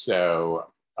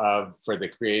 So for the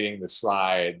creating the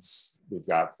slides, we've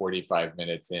got 45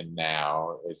 minutes in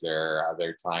now. Is there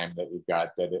other time that you've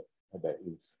got that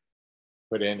you've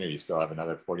put in, or you still have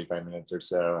another 45 minutes or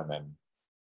so, and then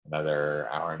another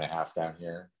hour and a half down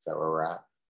here? Is that where we're at?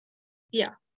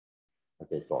 Yeah.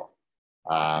 Okay, cool.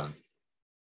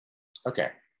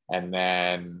 Okay, and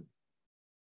then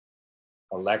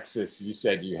Alexis, you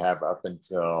said you have up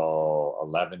until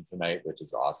 11 tonight, which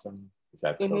is awesome. Is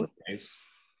that still the case?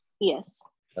 Yes.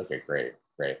 Okay, great.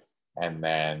 And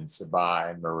then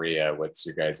Sabah and Maria, what's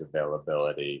your guys'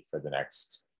 availability for the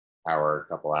next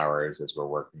couple hours as we're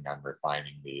working on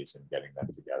refining these and getting them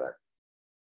together?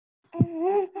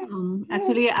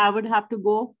 Actually, I would have to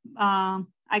go.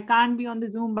 I can't be on the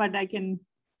Zoom, but I can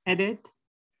edit.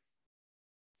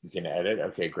 You can edit?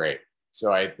 Okay, great.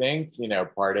 So I think,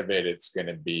 part of it's going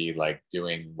to be like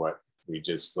doing what we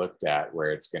just looked at,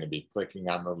 where it's going to be clicking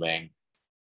on the link,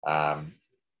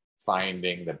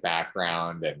 finding the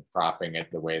background and cropping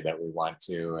it the way that we want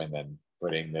to, and then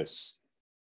putting this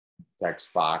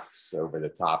text box over the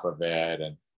top of it.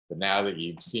 But now that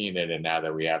you've seen it, and now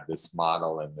that we have this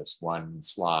model in this one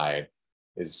slide,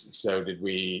 did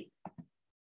we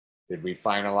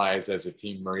finalize as a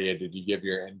team? Maria, did you give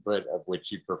your input of which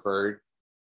you preferred?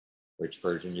 Which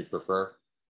version you prefer?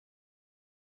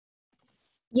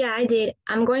 Yeah, I did.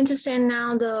 I'm going to send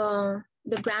now the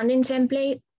branding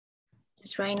template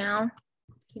just right now.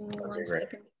 Give me one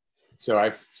second. So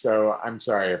I'm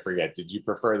sorry, I forget. Did you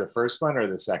prefer the first one or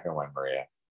the second one, Maria?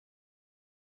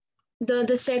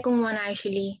 The second one,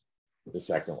 actually. The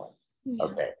second one. Yeah.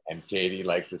 Okay. And Katie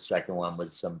liked the second one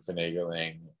with some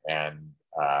finagling, and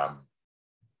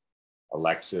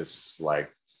Alexis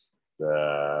liked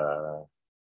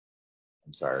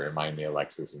I'm sorry, remind me,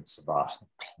 Alexis and Sabah.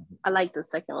 I like the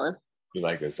second one. You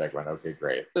like the second one? Okay,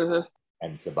 great. Mm-hmm.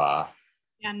 And Sabah?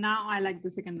 Yeah, now I like the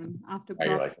second one. After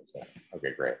you like the second.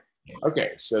 Okay, great.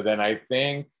 Okay, so then I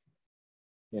think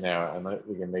you know, and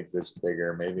we can make this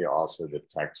bigger, maybe also the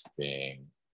text being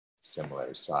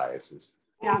similar sizes.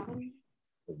 Yeah.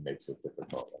 It makes it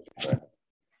difficult. Let's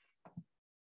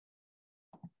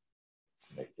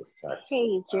make the text.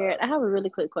 Hey, Jared, I have a really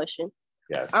quick question.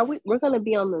 Yes. We're going to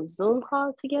be on the Zoom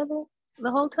call together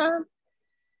the whole time?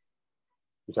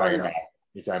 You're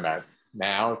talking about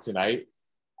now, tonight?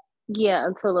 Yeah,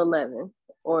 until 11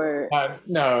 or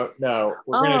no.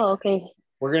 Okay.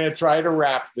 We're gonna try to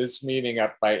wrap this meeting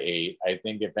up by 8. I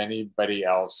think if anybody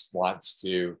else wants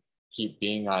to keep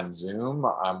being on Zoom,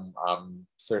 I'm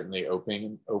certainly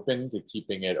open to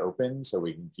keeping it open so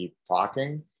we can keep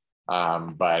talking.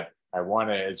 But I want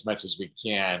to, as much as we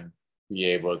can, be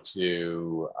able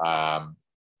to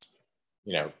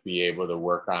be able to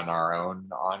work on our own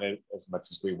on it as much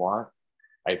as we want.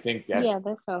 I think that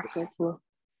that sounds good too.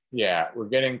 Yeah, we're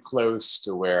getting close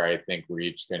to where I think we're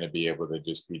each going to be able to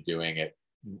just be doing it.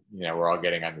 You know, we're all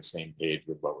getting on the same page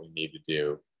with what we need to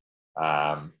do.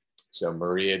 So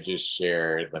Maria just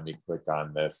shared, let me click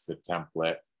on this, the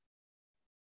template.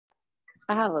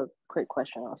 I have a quick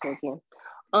question also again.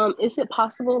 Is it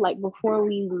possible, like before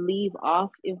we leave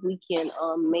off, if we can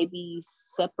maybe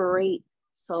separate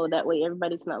so that way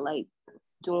everybody's not like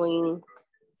doing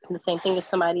the same thing as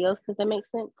somebody else, if that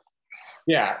makes sense?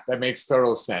 Yeah, that makes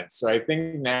total sense. So I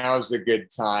think now is a good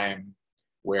time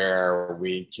where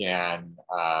we can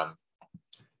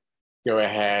go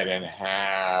ahead and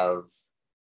have,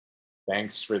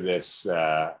 thanks for this,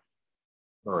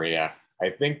 Maria.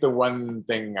 I think the one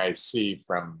thing I see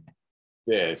from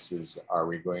this is, are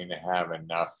we going to have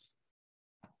enough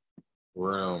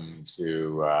room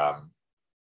to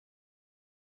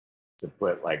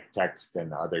put like text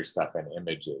and other stuff and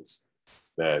images?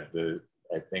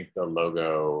 I think the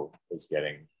logo is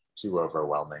getting too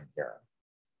overwhelming here.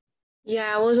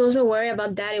 Yeah, I was also worried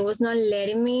about that. It was not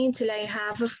letting me to like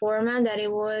have a format that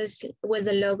it was with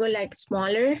the logo like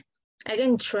smaller. I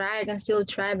can still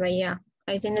try, but yeah,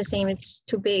 I think the same, it's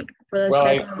too big for the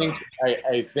second one.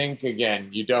 I think again,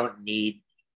 you don't need,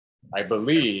 I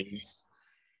believe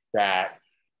that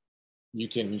you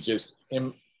can just,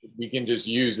 we can just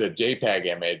use a JPEG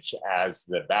image as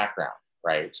the background,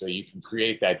 right? So you can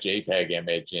create that JPEG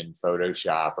image in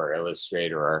Photoshop or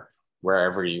Illustrator or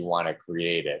wherever you want to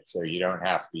create it. So you don't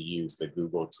have to use the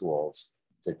Google tools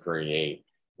to create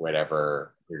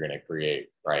whatever you're going to create,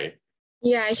 right?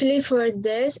 Yeah, actually for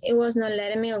this, it was not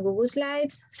letting me on Google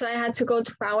Slides. So I had to go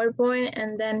to PowerPoint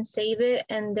and then save it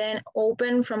and then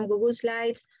open from Google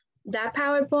Slides that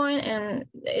PowerPoint, and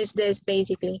it's this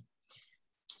basically.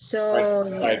 So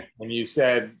but when you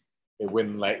said it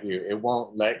wouldn't let you, it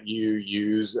won't let you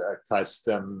use a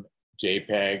custom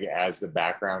JPEG as the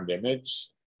background image?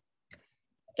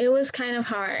 it was kind of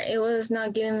hard. It was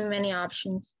not giving me many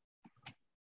options.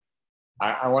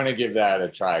 I want to give that a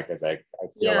try because I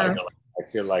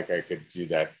feel like I could do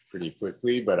that pretty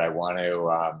quickly, but I want to,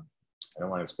 I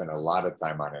don't want to spend a lot of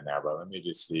time on it now, but let me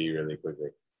just see really quickly.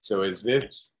 So is this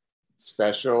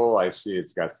special? I see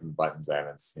it's got some buttons I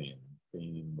haven't seen.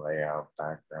 Theme, layout,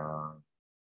 background,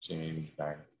 change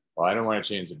background. Well, I don't want to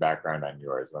change the background on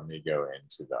yours. Let me go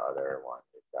into the other one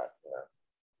we've got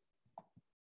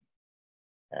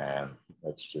there. And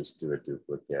let's just do a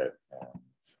duplicate. And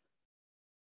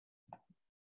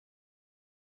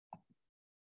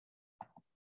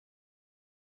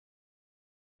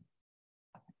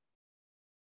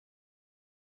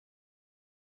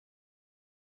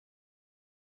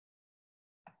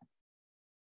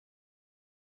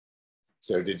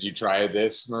so did you try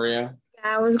this, Maria?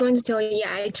 I was going to tell you,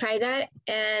 yeah, I tried that,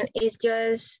 and it's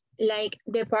just like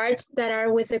the parts that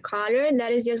are with the color,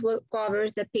 that is just what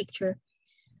covers the picture.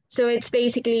 So it's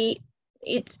basically,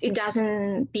 it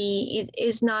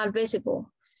is not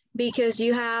visible because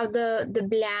you have the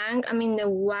blank, the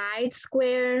white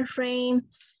square frame.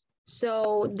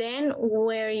 So then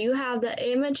where you have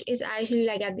the image is actually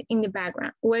like in the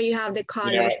background where you have the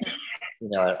colors. You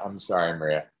know what? I'm sorry,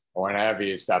 Maria. I want to have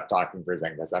you stop talking for a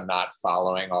second because I'm not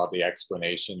following all the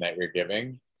explanation that you're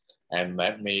giving. And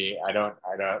let me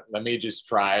just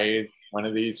try one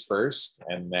of these first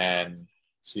and then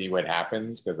see what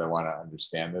happens because I want to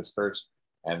understand this first.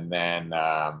 And then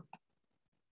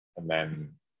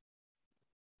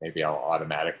maybe I'll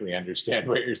automatically understand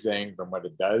what you're saying from what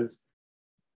it does.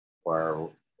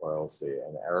 Or we'll see,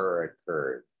 an error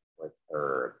occurred. What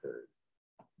error occurred?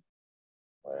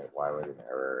 Why would an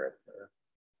error occur?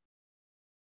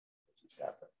 What just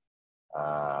happened?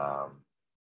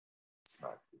 It's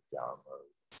not to download.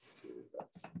 It's to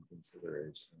that's some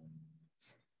considerations.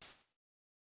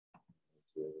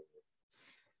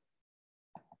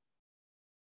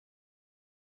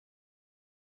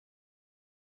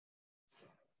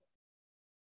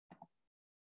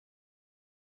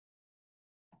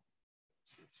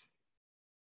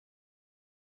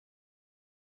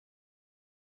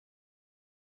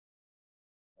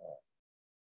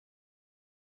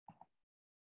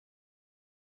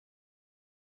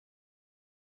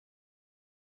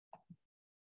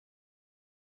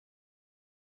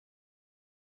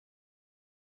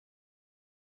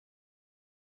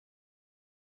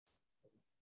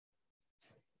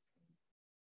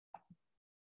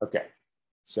 Okay,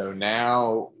 so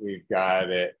now we've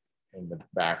got it in the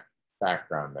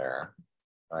background there,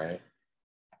 right?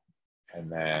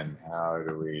 And then how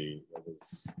do we, what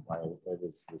is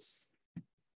this?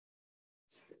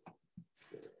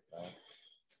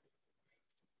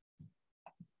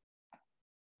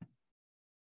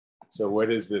 So what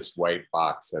is this white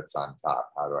box that's on top?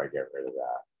 How do I get rid of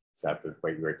that? Is that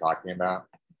what you were talking about?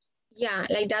 Yeah,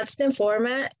 like that's the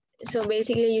format. So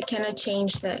basically you cannot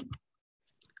change that.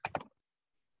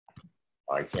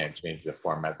 Oh, I can't change the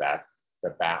format that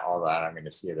all that I'm going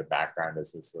to see the background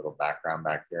is this little background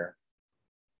back here.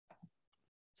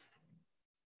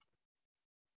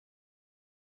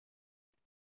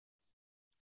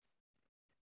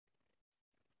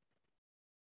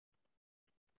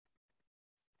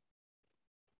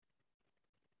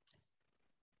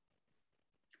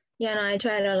 Yeah, no, I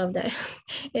tried all of that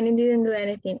and it didn't do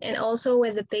anything. And also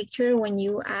with the picture, when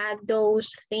you add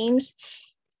those themes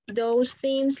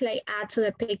like add to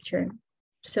the picture.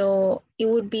 So it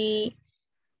would be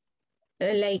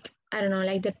like, I don't know,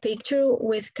 like the picture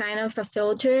with kind of a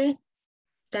filter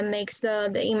that makes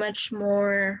the image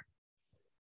more,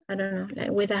 I don't know,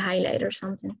 like with a highlight or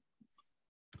something.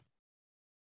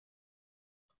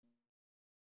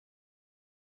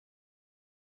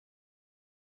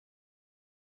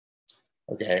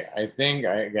 Okay, I think,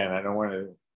 again, I don't want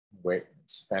to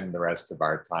spend the rest of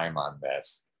our time on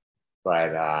this,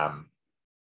 but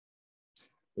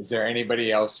is there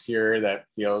anybody else here that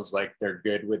feels like they're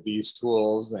good with these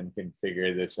tools and can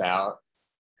figure this out?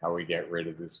 How we get rid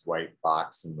of this white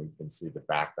box and we can see the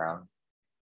background?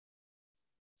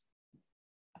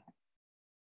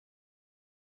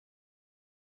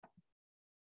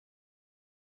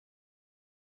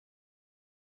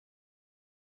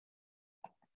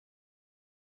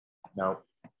 Nope.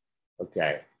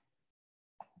 Okay.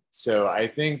 So I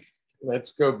think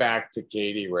let's go back to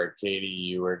Katie, where Katie,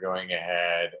 you were going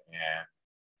ahead and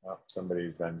oh,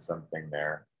 somebody's done something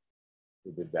there.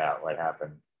 Who did that? What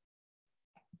happened?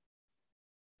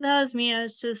 That was me. I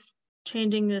was just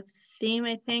changing the theme,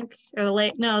 I think, or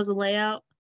the no, it was the layout.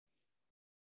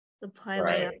 The apply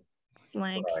layout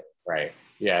blank. Right.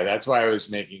 Yeah, that's why I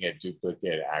was making a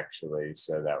duplicate actually,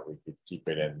 so that we could keep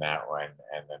it in that one,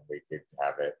 and then we could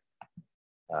have it.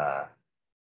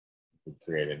 We could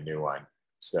create a new one.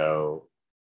 So,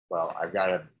 well, I've got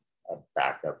a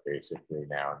backup basically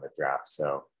now in the draft.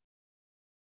 So,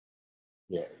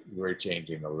 yeah, you were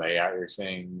changing the layout. You're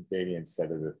saying, Katie,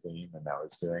 instead of the theme, and that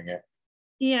was doing it.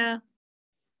 Yeah,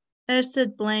 I just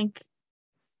did blank.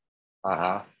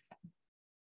 Uh-huh.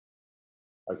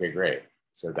 Okay, great.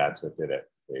 So that's what did it,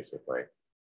 basically.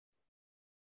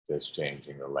 Just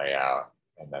changing the layout,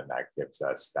 and then that gives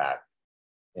us that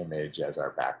image as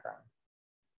our background.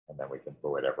 And then we can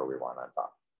put whatever we want on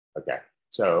top. Okay,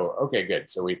 so, okay, good.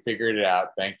 So we figured it out.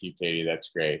 Thank you, Katie, that's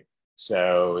great.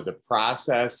 So the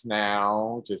process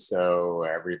now, just so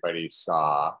everybody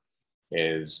saw,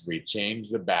 is we change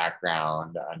the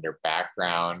background. Under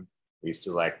background, we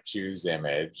select choose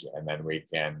image, and then we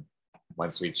can,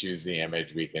 once we choose the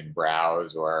image, we can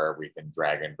browse or we can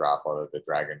drag and drop, although the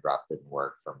drag and drop didn't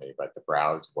work for me, but the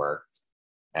browse worked.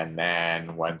 And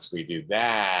then once we do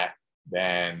that,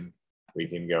 then we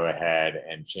can go ahead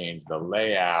and change the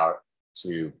layout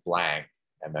to blank.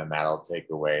 And then that'll take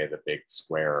away the big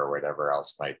square or whatever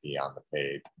else might be on the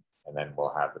page. And then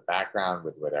we'll have the background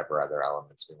with whatever other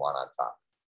elements we want on top.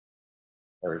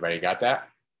 Everybody got that?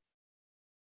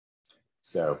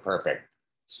 So perfect.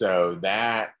 So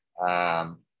that,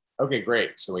 okay,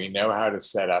 great. So we know how to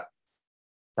set up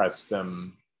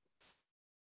custom.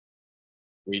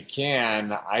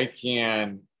 I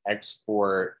can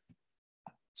export.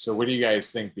 So what do you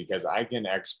guys think? Because I can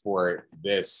export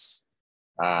this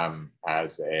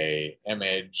as a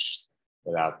image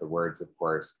without the words, of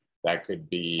course. That could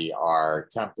be our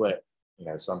template, you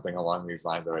know, something along these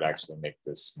lines. I would actually make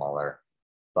this smaller.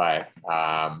 But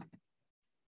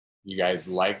you guys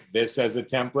like this as a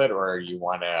template, or you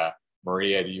want to,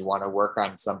 Maria, do you want to work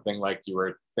on something like you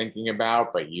were thinking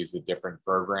about, but use a different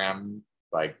program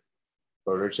like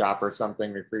Photoshop or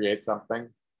something to create something?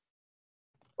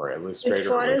 Or Illustrator?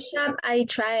 With Photoshop, I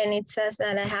try and it says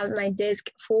that I have my disk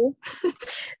full.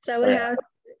 So I would have,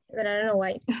 but I don't know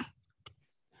why.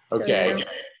 Okay. So,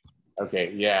 yeah.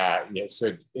 Okay, yeah.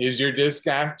 So is your disk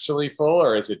actually full,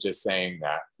 or is it just saying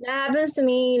that? That happens to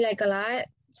me like a lot.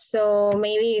 So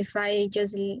maybe if I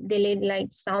just delete like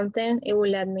something, it will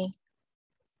let me.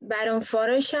 But on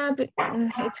Photoshop,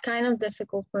 it's kind of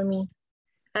difficult for me.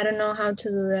 I don't know how to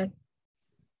do that.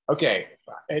 Okay,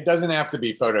 it doesn't have to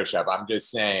be Photoshop. I'm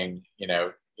just saying, you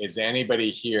know, does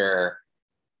anybody here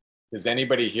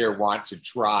want to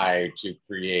try to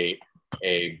create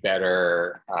a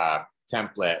better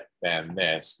template than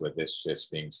this, with this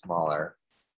just being smaller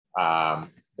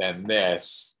than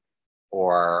this?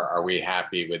 Or are we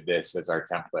happy with this as our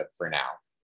template for now?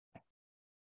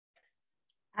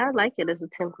 I like it as a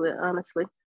template, honestly.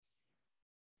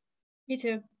 Me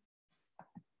too.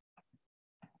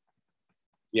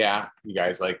 Yeah, you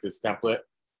guys like this template?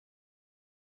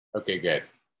 Okay, good.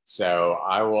 So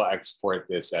I will export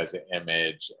this as an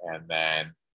image, and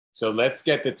then, so let's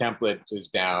get the template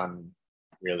just down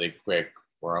really quick.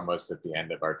 We're almost at the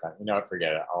end of our time. You know what,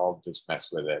 forget it. I'll just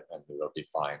mess with it and it'll be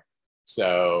fine.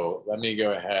 So let me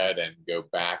go ahead and go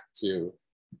back to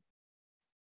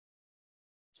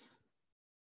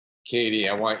Katie.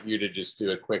 I want you to just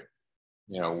do a quick,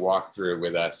 you know, walkthrough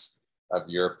with us of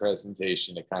your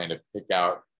presentation to kind of pick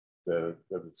out the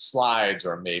slides,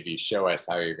 or maybe show us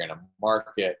how you're going to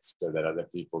mark it so that other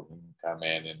people can come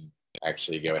in and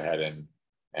actually go ahead and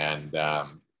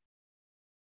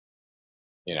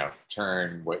you know,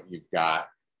 turn what you've got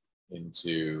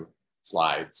into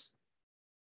slides.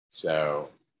 So,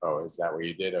 oh, is that what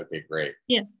you did? Okay, great.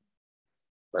 Yeah.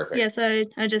 Perfect. Yeah, so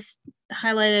I just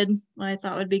highlighted what I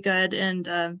thought would be good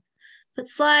and put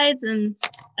slides, and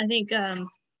I think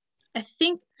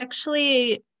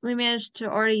actually we managed to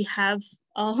already have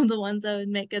all the ones that would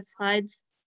make good slides.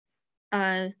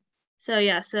 So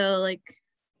yeah, so like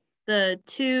the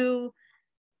two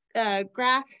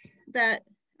graphs that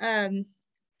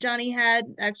Johnny had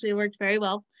actually worked very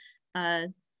well.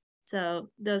 So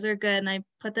those are good, and I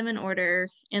put them in order,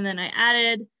 and then I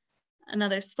added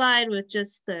another slide with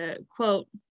just the quote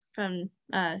from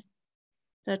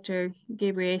Dr.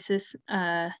 Gabriesis,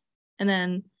 and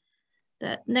then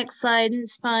that next slide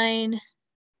is fine,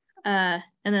 and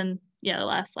then yeah, the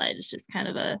last slide is just kind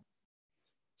of a.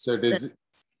 So does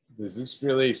this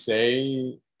really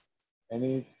say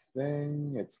anything?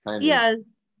 It's kind of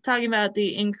talking about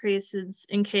the increases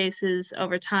in cases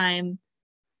over time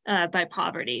by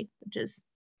poverty, which is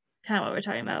kind of what we're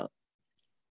talking about.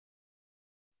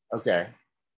 Okay.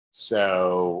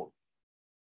 So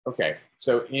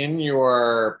in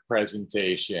your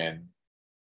presentation,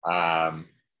 have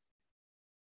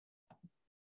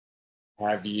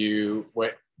you,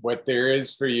 what there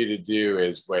is for you to do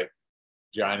is what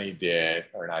Johnny did,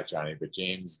 or not Johnny, but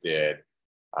James did,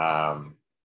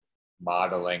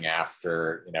 modeling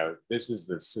after, you know, this is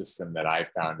the system that I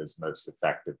found is most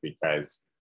effective, because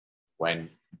when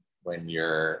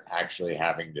you're actually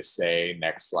having to say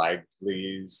next slide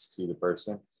please to the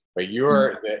person, but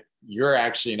you're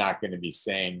actually not going to be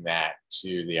saying that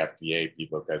to the FDA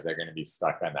people, because they're going to be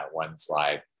stuck on that one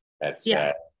slide that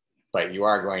said, but you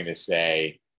are going to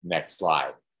say next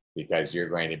slide, because you're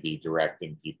going to be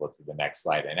directing people to the next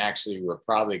slide. And actually, we're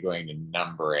probably going to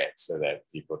number it so that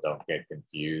people don't get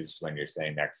confused when you're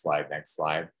saying next slide, next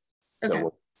slide. Okay.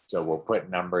 So we'll put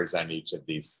numbers on each of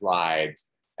these slides,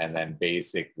 and then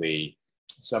basically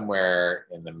somewhere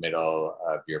in the middle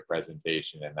of your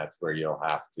presentation, and that's where you'll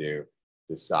have to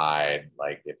decide,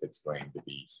 like, if it's going to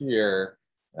be here.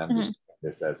 And I'm just doing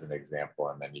this as an example,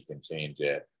 and then you can change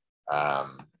it.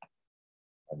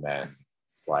 And then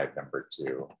slide number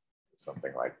 2,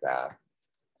 something like that.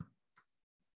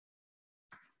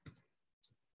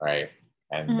 Right.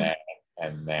 And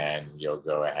then you'll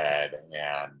go ahead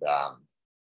and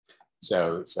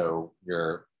so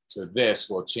this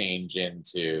will change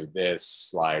into this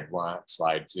slide 1,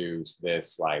 slide 2,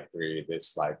 this slide 3, this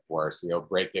slide 4. So you'll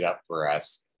break it up for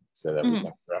us so that we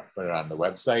can put it on the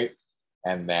website.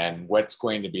 And then what's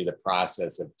going to be the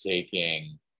process of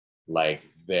taking like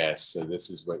this? So this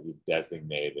is what you've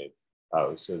designated.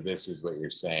 Oh, so this is what you're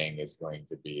saying is going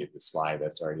to be the slide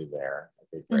that's already there.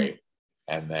 Okay, great.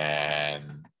 And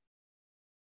then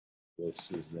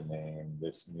this is the name,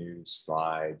 this new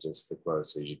slide, just to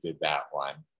close. So you did that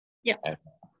one. Yeah. And,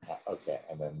 okay,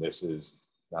 and then this is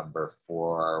number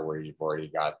 4, where you've already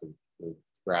got the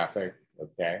graphic.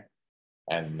 Okay.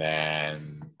 And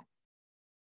then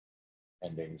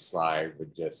ending slide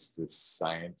with just this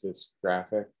scientist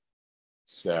graphic.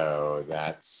 So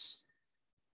that's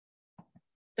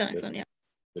the next one, yeah.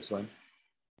 This one?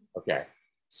 Okay.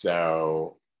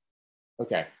 So,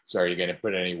 okay. So are you going to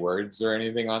put any words or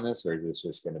anything on this, or is this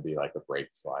just going to be like a break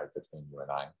slide between you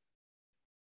and I?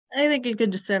 I think it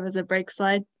could just serve as a break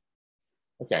slide.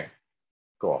 Okay,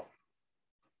 cool.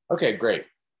 Okay, great.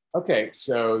 Okay,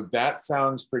 so that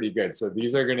sounds pretty good. So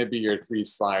these are going to be your 3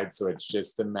 slides. So it's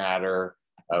just a matter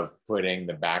of putting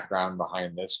the background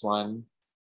behind this one.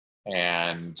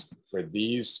 And for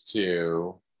these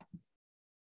 2,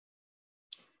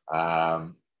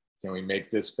 can we make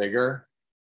this bigger?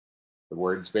 The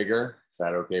words bigger? Is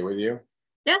that okay with you?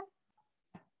 Yeah.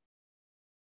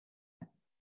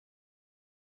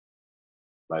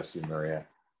 Bless you, Maria.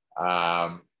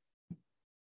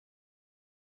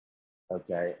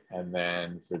 Okay, and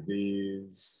then for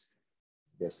these,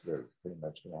 I guess they're pretty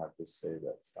much gonna have to stay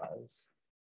that size.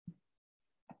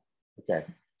 Okay,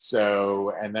 so,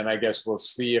 and then I guess we'll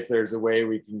see if there's a way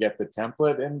we can get the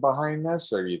template in behind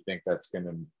this, or do you think that's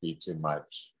gonna be too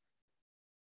much?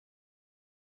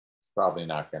 Probably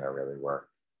not gonna really work.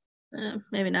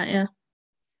 Maybe not, yeah.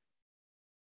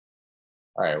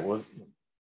 All right, we'll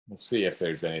see if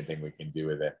there's anything we can do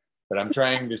with it. But I'm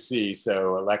trying to see.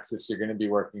 So Alexis, you're going to be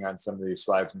working on some of these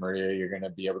slides. Maria, you're going to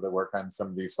be able to work on some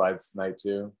of these slides tonight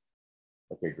too.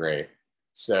 Okay, great.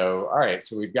 So, all right.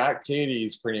 So we've got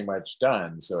Katie's pretty much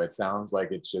done. So it sounds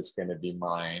like it's just going to be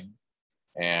mine.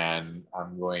 And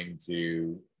I'm going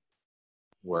to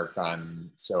work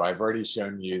on, so I've already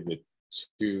shown you the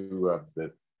 2 of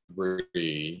the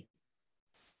 3.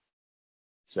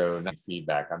 So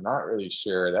feedback, I'm not really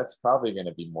sure. That's probably going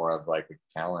to be more of like a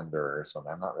calendar or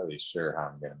something. I'm not really sure how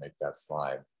I'm going to make that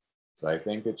slide. So I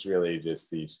think it's really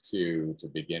just these 2 to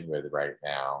begin with right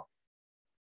now.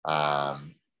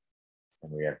 And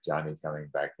we have Johnny coming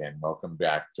back in. Welcome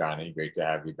back, Johnny. Great to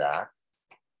have you back.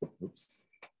 Oops.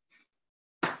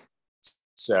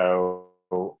 So,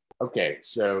 okay.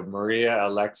 So Maria,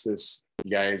 Alexis,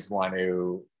 you guys want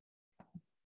to,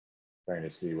 trying to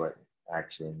see what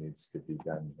actually needs to be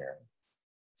done here.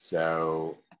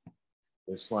 So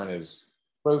this one is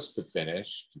close to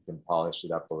finished. You can polish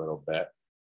it up a little bit.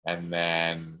 And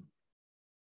then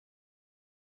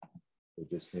we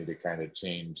just need to kind of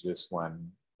change this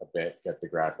one a bit, get the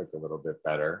graphic a little bit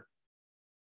better.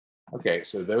 Okay,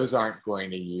 so those aren't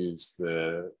going to use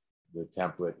the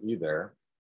template either.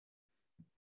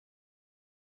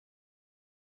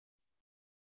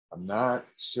 I'm not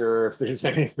sure if there's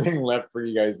anything left for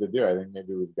you guys to do. I think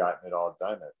maybe we've gotten it all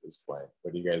done at this point.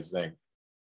 What do you guys think?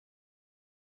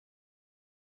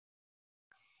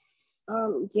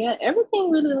 Yeah,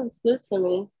 everything really looks good to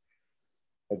me.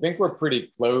 I think we're pretty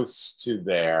close to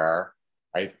there.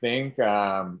 I think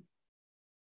I'll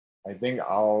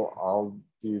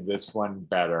do this one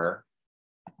better.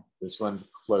 This one's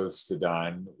close to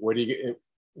done.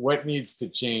 What needs to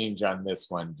change on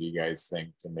this one, do you guys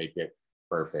think, to make it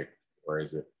perfect, or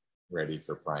is it ready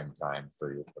for prime time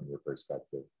for you from your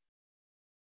perspective?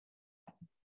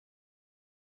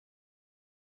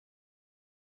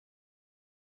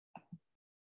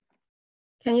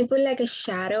 Can you put like a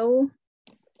shadow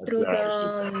through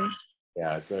the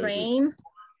yeah, so frame?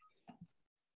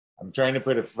 I'm trying to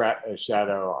put a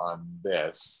shadow on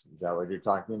this. Is that what you're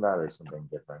talking about, or something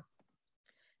different?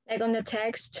 Like on the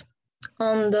text,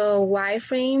 on the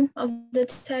wireframe of the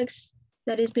text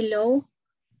that is below,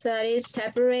 so that it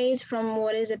separates from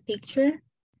what is a picture.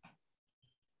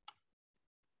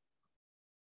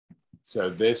 So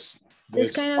this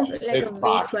kind of like a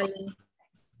visually.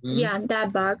 Mm-hmm. Yeah,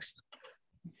 that box.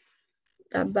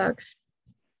 That box.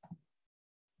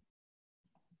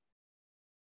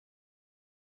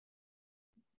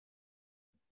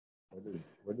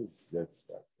 What is this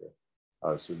stuff here?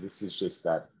 Oh, so this is just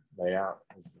that layout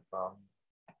is the problem.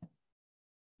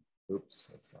 Oops,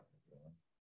 that's not the one.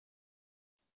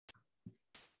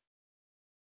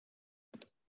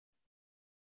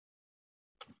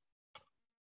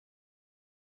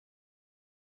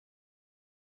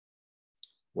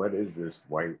 What is this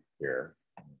white here?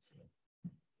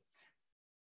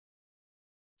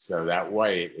 So that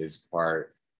white is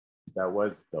part, that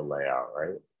was the layout,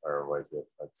 right? Or was it,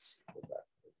 let's go back.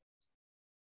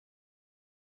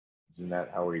 Isn't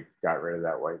that how we got rid of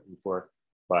that white before?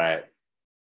 But,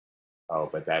 oh,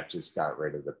 but that just got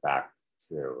rid of the back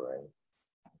too, right?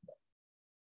 Okay.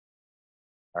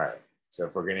 All right, so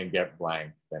if we're gonna get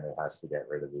blank, then it has to get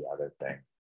rid of the other thing.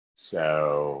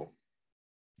 So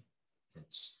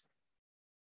let's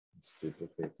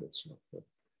duplicate this real quick.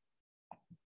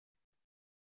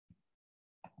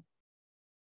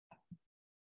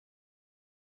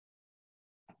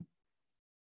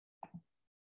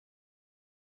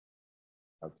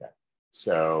 Okay,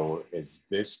 so is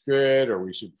this good, or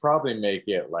we should probably make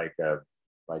it like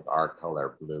our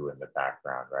color blue in the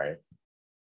background, right? Is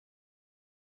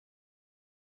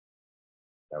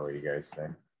that what you guys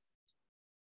think?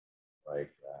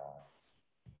 Like,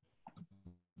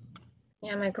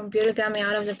 Yeah, my computer got me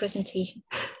out of the presentation.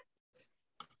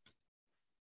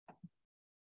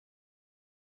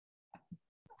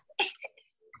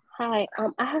 Hi,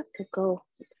 I have to go,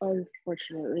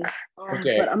 unfortunately.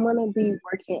 okay. But I'm gonna be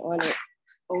working on it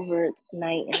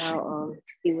overnight, and I'll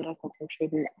see what I can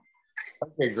contribute.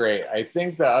 Okay, great. I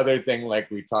think the other thing,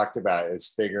 like we talked about, is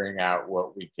figuring out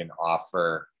what we can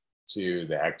offer to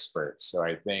the experts. So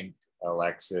I think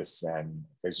Alexis, and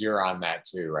because you're on that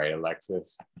too, right,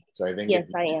 Alexis? So I think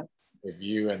yes, I am. If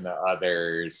you and the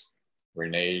others,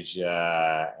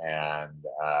 Renasia and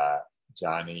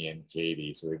Johnny and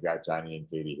Katie, so we've got Johnny and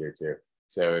Katie here too.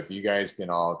 So if you guys can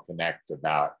all connect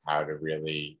about how to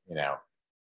really, you know,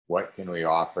 what can we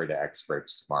offer to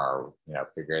experts tomorrow, you know,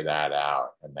 figure that out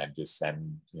and then just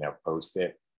send, you know, post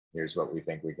it. Here's what we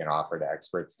think we can offer to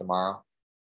experts tomorrow.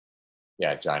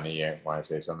 Yeah, Johnny, you want to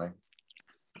say something?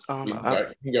 You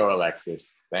can go,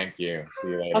 Alexis. Thank you.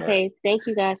 See you later. Okay, thank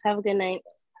you guys. Have a good night.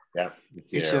 Yep,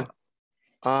 You too.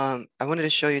 I wanted to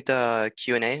show you the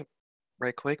Q&A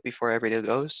right quick before everybody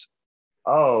goes.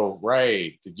 Oh,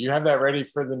 right. Did you have that ready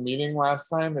for the meeting last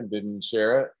time and didn't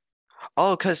share it?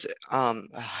 Oh, because I'm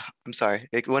sorry,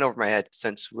 it went over my head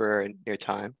since we're near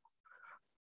time.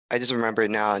 I just remember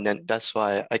it now, and then that's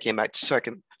why I came back so I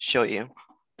can show you.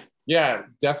 Yeah,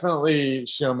 definitely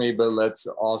show me, but let's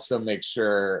also make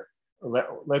sure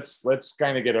let's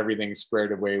kind of get everything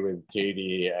squared away with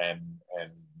Katie and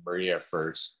Maria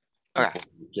first. Okay.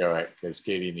 Show it because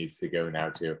Katie needs to go now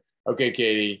too. Okay,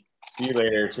 Katie, see you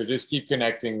later. So just keep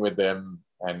connecting with them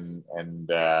and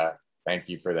thank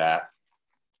you for that.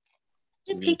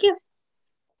 Thank you.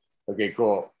 Okay,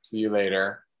 cool. See you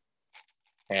later.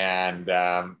 And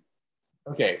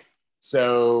okay,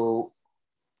 so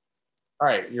all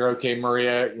right, you're okay,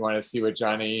 Maria. You want to see what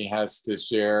Johnny has to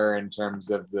share in terms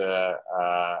of the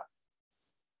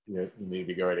you need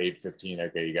to go at 8:15.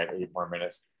 Okay, you got 8 more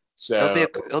minutes. So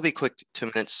it'll be quick, 2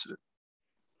 minutes.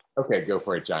 Okay, go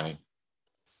for it, Johnny.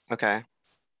 Okay,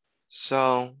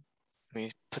 so let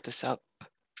me put this up.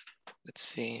 Let's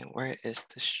see, where is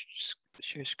the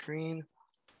share screen?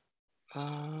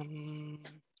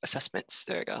 Assessments,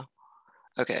 there we go.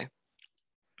 Okay,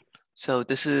 so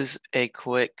this is a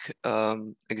quick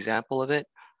example of it.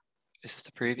 Is this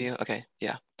the preview? Okay,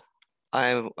 yeah.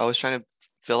 I was trying to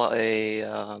fill out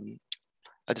a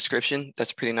description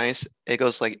that's pretty nice. It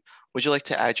goes like, would you like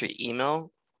to add your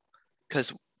email?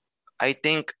 Because I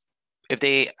think if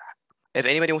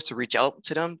anybody wants to reach out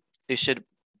to them, we should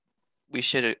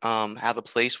have a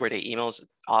place where the email is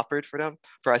offered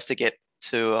for us to get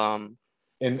to.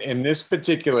 In this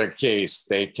particular case,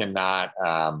 they cannot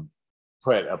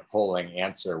put a polling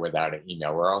answer without an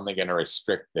email. We're only going to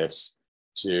restrict this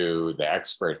to the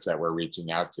experts that we're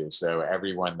reaching out to. So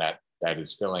everyone that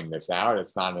is filling this out,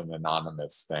 it's not an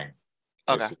anonymous thing.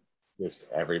 Okay. This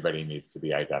everybody needs to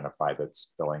be identified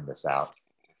that's filling this out.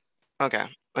 Okay,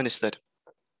 understood.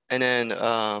 And then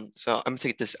so I'm gonna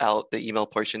take this out, the email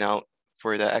portion out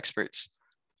for the experts.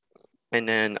 And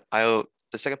then the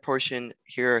second portion,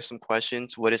 here are some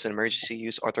questions. What is an emergency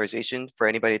use authorization for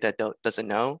anybody that doesn't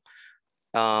know?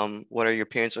 What are your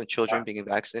parents or children being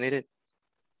vaccinated?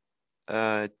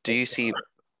 Do you see?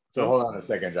 So hold on a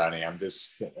second, Johnny.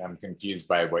 I'm confused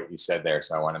by what you said there.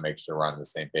 So I want to make sure we're on the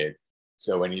same page.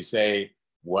 So when you say,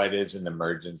 what is an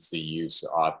emergency use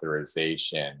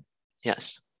authorization?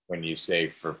 Yes. When you say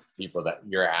for people that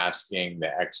you're asking the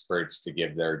experts to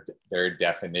give their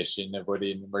definition of what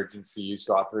an emergency use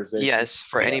authorization? Yes,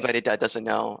 for anybody that doesn't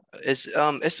know. It's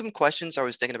some questions I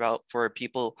was thinking about for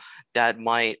people that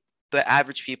the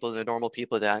average people, the normal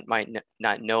people that might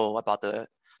not know about the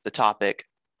topic.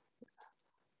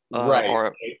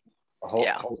 Right.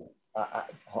 Yeah.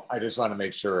 I just want to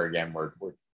make sure again we're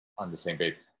on the same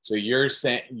page. So you're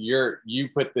saying you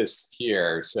put this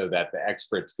here so that the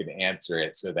experts can answer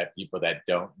it, so that people that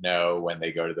don't know, when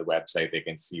they go to the website, they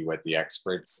can see what the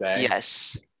experts say.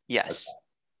 Yes. Yes.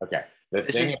 Okay. The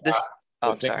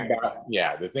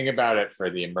thing about it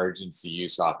for the emergency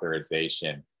use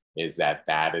authorization is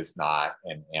that is not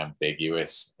an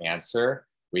ambiguous answer.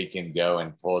 We can go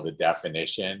and pull the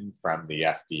definition from the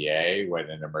FDA, what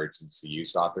an emergency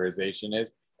use authorization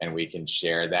is, and we can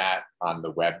share that on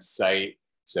the website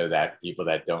so that people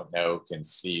that don't know can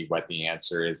see what the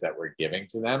answer is that we're giving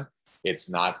to them.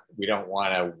 We don't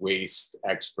want to waste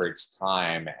experts'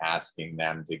 time asking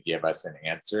them to give us an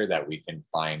answer that we can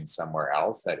find somewhere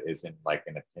else that isn't like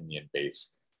an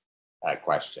opinion-based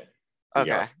question.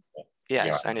 Okay.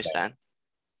 Yes, I understand.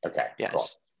 Okay. Yes. Cool.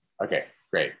 Okay,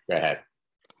 great. Go ahead.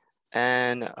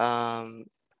 And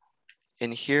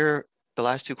in here, the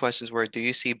last two questions were, do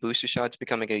you see booster shots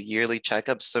becoming a yearly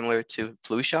checkup similar to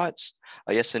flu shots?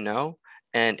 A yes and no.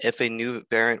 And if a new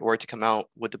variant were to come out,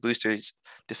 would the boosters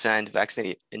defend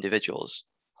vaccinated individuals?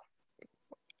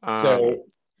 So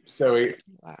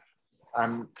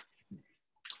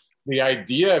the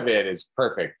idea of it is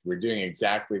perfect. We're doing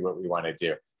exactly what we want to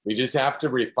do. We just have to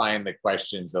refine the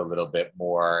questions a little bit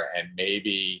more, and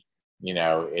maybe, you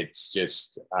know, it's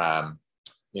just,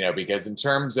 you know, because in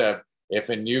terms of if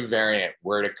a new variant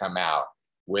were to come out,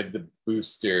 would the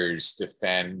boosters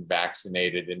defend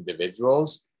vaccinated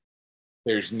individuals?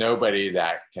 There's nobody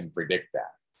that can predict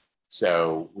that.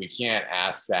 So we can't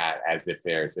ask that as if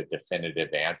there's a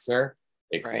definitive answer.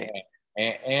 Right.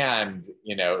 And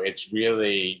you know, it's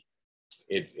really,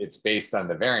 it's based on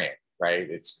the variant, right?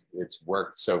 It's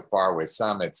worked so far with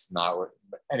some, it's not.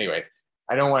 But anyway,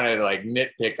 I don't want to like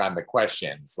nitpick on the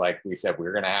questions. Like we said,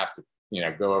 we're going to have to, you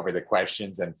know, go over the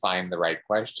questions and find the right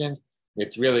questions.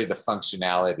 It's really the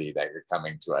functionality that you're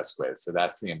coming to us with. So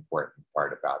that's the important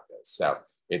part about this. So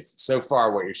it's so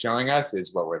far what you're showing us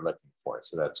is what we're looking for.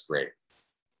 So that's great.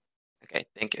 Okay,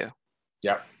 thank you.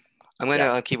 Yep. I'm going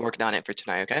to keep working on it for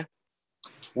tonight, okay?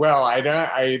 Well,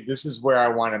 this is where I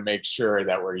want to make sure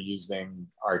that we're using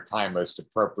our time most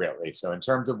appropriately. So in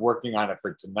terms of working on it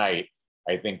for tonight,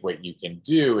 I think what you can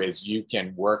do is you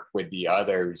can work with the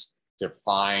others to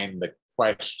find the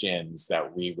questions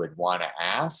that we would want to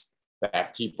ask,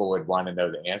 that people would want to know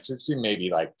the answers to,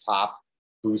 maybe like top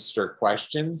booster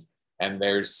questions. And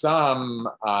there's some,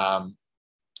 can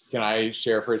I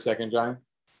share for a second, John?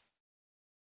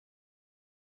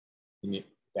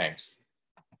 Thanks.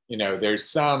 You know, there's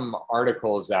some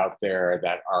articles out there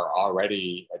that are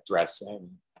already addressing,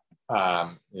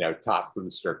 you know, top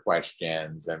booster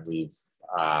questions, and we've,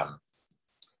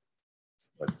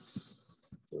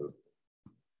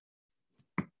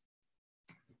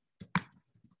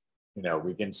 you know,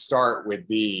 we can start with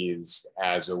these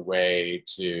as a way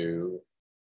to,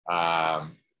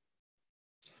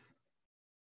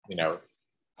 you know,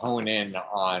 hone in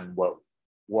on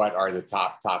what are the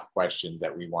top questions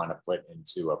that we want to put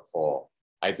into a poll.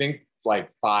 I think like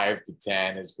 5 to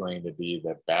 10 is going to be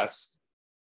the best,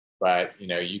 but you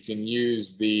know, you can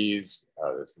use these.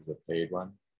 Oh, this is a paid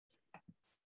one.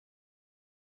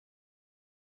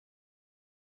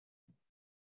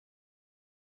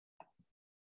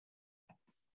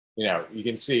 You know, you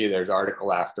can see there's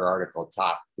article after article,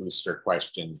 top booster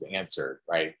questions answered,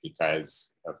 right?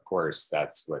 Because of course,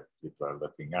 that's what people are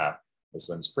looking up. This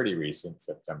one's pretty recent,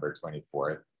 September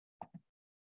 24th.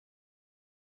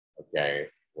 Okay,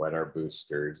 what are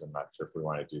boosters? I'm not sure if we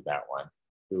want to do that one.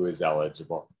 Who is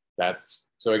eligible? That's,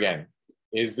 so again,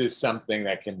 is this something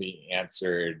that can be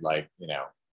answered, like, you know,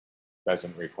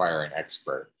 doesn't require an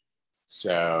expert?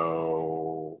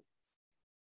 So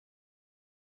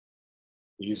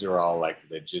these are all like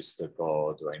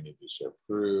logistical. Do I need to show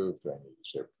proof? Do I need to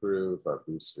show proof? Are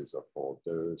boosters a full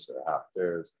dose or half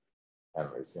dose? And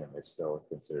we're saying they're still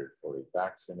considered fully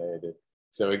vaccinated.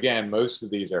 So again, most of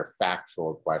these are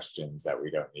factual questions that we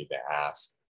don't need to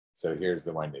ask. So here's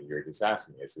the one that you're just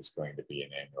asking: is this going to be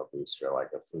an annual booster like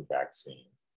a flu vaccine?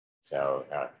 So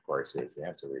of course, here's the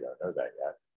answer: we don't know that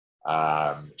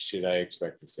yet. Should I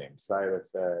expect the same side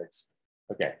effects?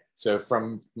 Okay, so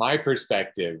from my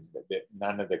perspective,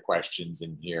 none of the questions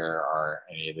in here are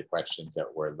any of the questions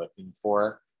that we're looking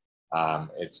for.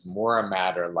 It's more a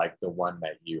matter like the one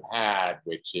that you had,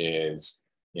 which is,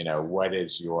 you know, what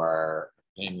is your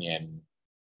opinion?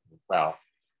 Well,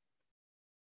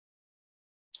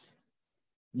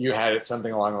 you had it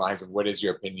something along the lines of what is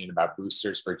your opinion about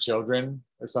boosters for children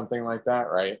or something like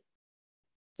that, right?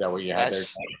 Is that what you had there?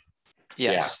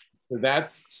 Yes. Yeah.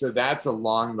 So that's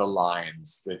along the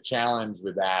lines. The challenge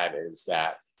with that is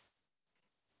that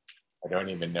I don't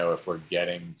even know if we're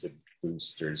getting to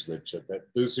boosters with children.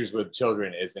 But boosters with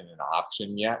children isn't an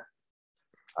option yet.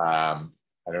 I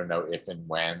don't know if and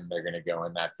when they're going to go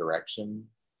in that direction.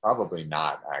 Probably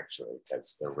not, actually,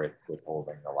 because they're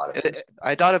withholding a lot of.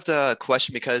 I thought of the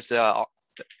question because the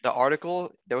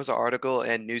article, there was an article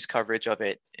and news coverage of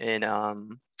it in I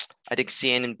think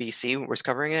CNBC was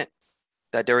covering it,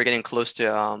 that they were getting close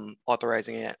to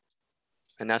authorizing it,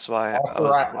 and that's why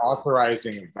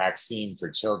authorizing a vaccine for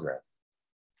children.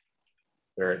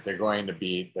 They're going to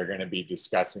be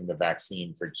discussing the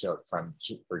vaccine for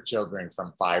children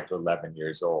from 5 to 11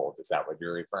 years old. Is that what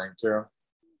you're referring to?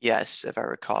 Yes, if I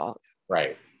recall.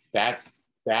 Right. That's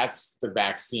the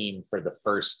vaccine for the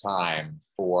first time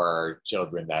for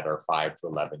children that are 5 to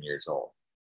 11 years old.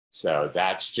 So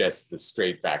that's just the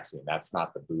straight vaccine. That's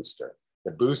not the booster.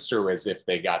 The booster was if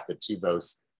they got the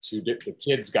the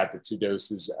kids got the 2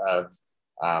 doses of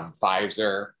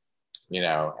Pfizer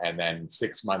and then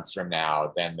 6 months from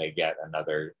now, then they get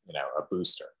another, a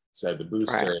booster. So the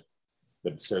booster,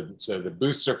 so the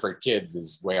booster for kids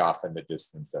is way off in the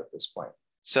distance at this point.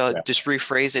 So just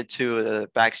rephrase it to the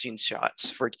vaccine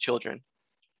shots for children.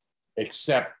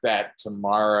 Except that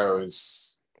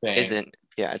tomorrow's thing isn't,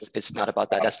 it's not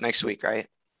about that. That's next week, right?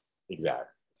 Exactly.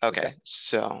 Okay.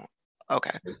 Exactly.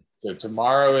 Okay. So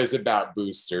tomorrow is about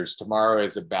boosters. Tomorrow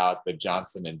is about the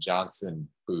Johnson & Johnson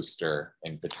booster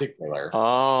in particular.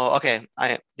 Oh, okay.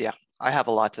 I have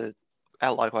a lot of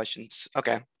questions.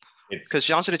 Okay. Because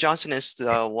Johnson & Johnson is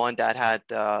the one that had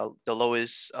the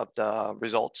lowest of the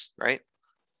results, right?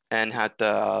 And had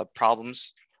the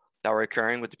problems that were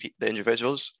occurring with the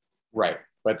individuals. Right.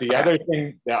 But the other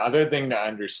thing to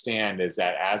understand is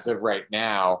that as of right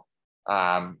now,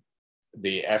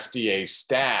 the FDA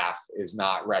staff is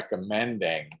not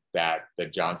recommending that the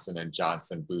Johnson &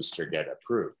 Johnson booster get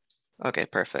approved. Okay,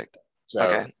 perfect. So,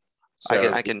 okay,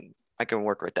 I can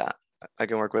work with that. I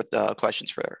can work with the questions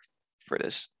for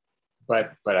this.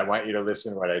 But I want you to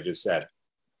listen to what I just said.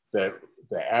 The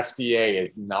FDA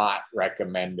is not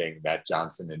recommending that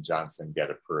Johnson & Johnson get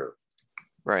approved.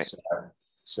 Right.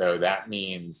 So that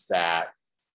means that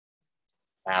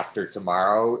after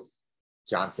tomorrow,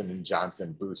 Johnson &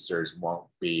 Johnson boosters won't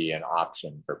be an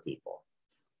option for people,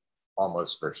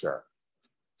 almost for sure.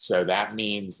 So that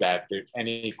means that if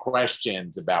any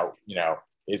questions about,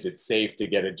 is it safe to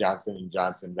get a Johnson &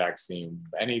 Johnson vaccine,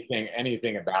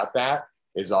 anything about that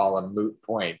is all a moot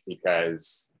point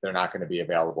because they're not going to be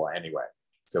available anyway.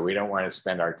 So we don't want to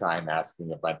spend our time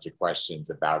asking a bunch of questions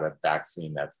about a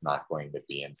vaccine that's not going to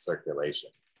be in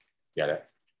circulation. Get it?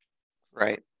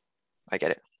 Right. I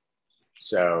get it.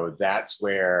 So that's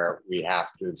where we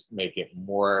have to make it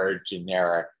more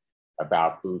generic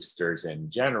about boosters in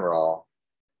general,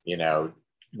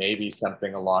 maybe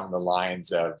something along the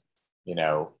lines of,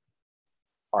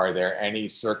 are there any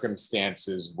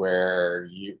circumstances where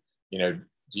do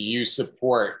you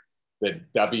support the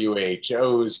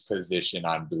WHO's position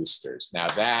on boosters? Now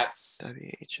that's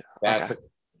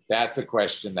a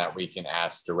question that we can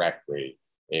ask directly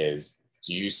is,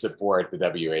 do you support the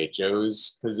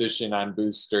WHO's position on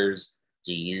boosters?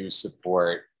 Do you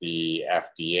support the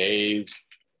FDA's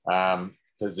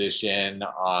position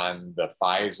on the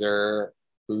Pfizer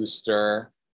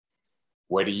booster?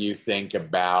 What do you think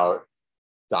about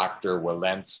Dr.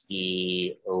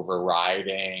 Walensky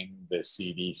overriding the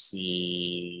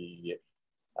CDC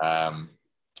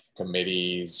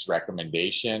committee's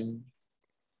recommendation?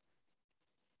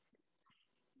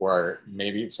 Or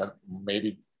maybe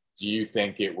do you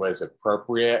think it was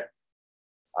appropriate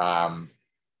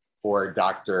for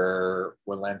Dr.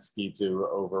 Walensky to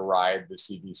override the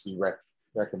CDC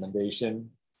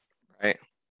recommendation? Right.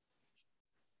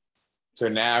 So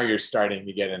now you're starting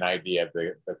to get an idea of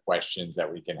the questions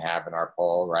that we can have in our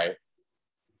poll, right?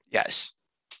 Yes.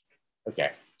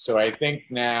 Okay. So I think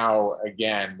now,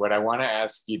 again, what I want to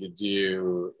ask you to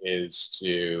do is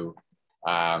to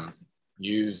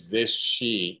use this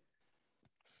sheet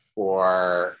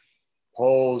for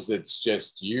polls. It's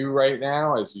just you right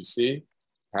now, as you see.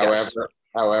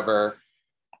 However,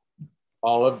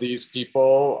 all of these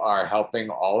people are helping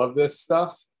all of this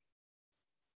stuff.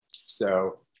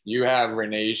 So you have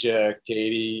Renasia,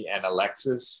 Katie, and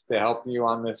Alexis to help you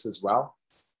on this as well.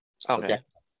 Okay.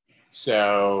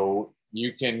 So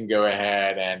you can go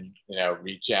ahead and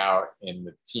reach out in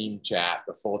the team chat,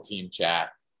 the full team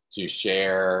chat, to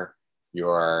share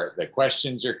the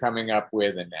questions you're coming up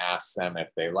with and ask them if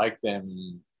they like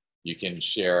them. You can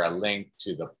share a link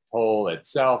to the poll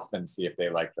itself and see if they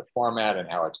like the format and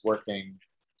how it's working.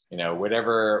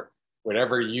 Whatever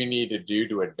you need to do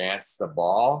to advance the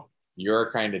ball,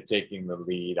 you're kind of taking the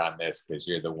lead on this because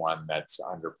you're the one that's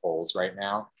under polls right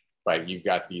now, but you've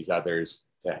got these others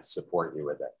to support you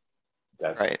with it.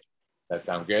 Does that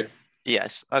sound good?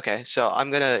 Yes. Okay. So I'm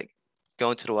going to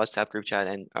go into the WhatsApp group chat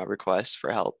and request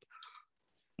for help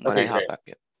when I hop back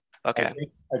in. Okay.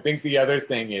 I think the other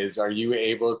thing is, are you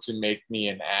able to make me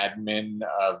an admin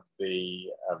of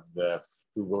the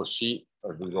Google Sheet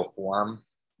or Google Form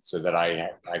so that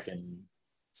I can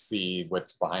see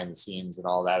what's behind the scenes and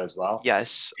all that as well?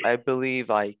 Yes, I believe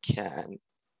I can.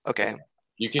 Okay.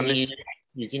 You can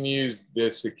use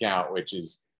this account, which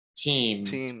is team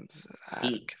TEAM at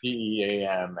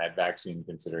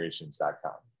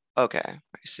vaccineconsiderations.com. Okay,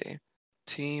 I see.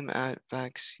 Team at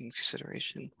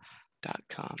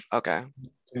vaccineconsideration.com. Okay.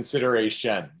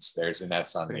 Considerations. There's an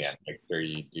S on the end. Make sure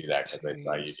you do that because I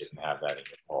thought you didn't have that in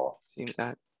your poll.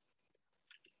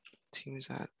 Teams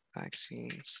at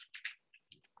vaccines.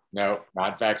 No,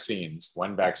 not vaccines.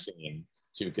 One vaccine,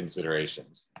 two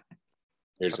considerations.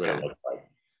 Here's what it looks like.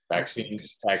 Vaccine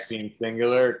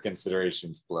singular,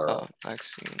 considerations plural. Oh,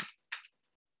 vaccine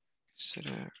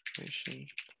consideration.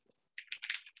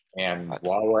 And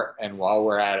while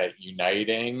we're at it,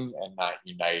 uniting and not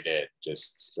united,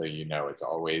 just so you know, it's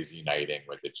always uniting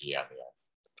with the G on the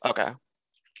end. Okay.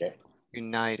 Okay.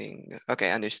 Uniting.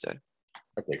 Okay, understood.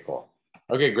 Okay, cool.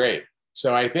 Okay, great.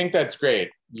 So I think that's great.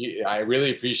 I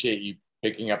really appreciate you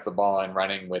picking up the ball and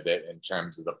running with it in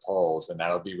terms of the polls, and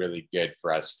that'll be really good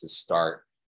for us to start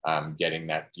getting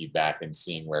that feedback and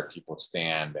seeing where people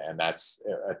stand. And that's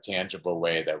a tangible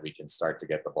way that we can start to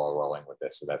get the ball rolling with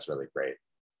this. So that's really great.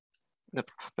 No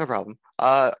problem.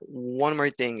 One more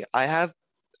thing. I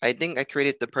think I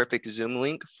created the perfect Zoom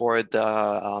link for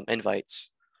the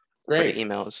invites. Great. For the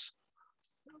emails.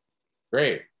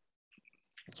 Great.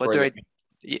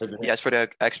 Yes, for the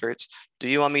experts. Do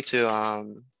you want me to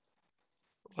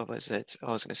what was it?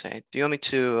 I was gonna say, do you want me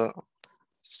to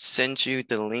send you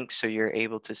the link so you're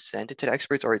able to send it to the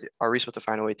experts, or are we supposed to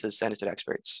find a way to send it to the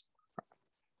experts?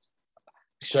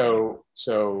 So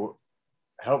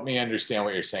help me understand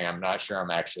what you're saying. I'm not sure I'm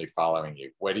actually following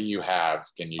you. What do you have?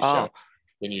 Can you show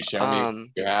me what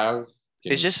you have?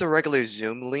 It's just a regular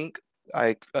Zoom link,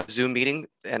 like a Zoom meeting,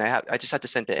 and I just have to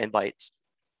send the invites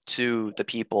to the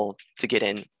people to get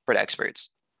in for the experts.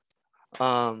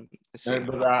 Let's see.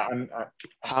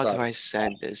 How do I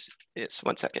send this? It's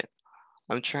 1 second.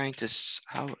 I'm trying to,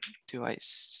 how do I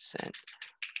send,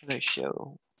 how do I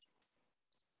show?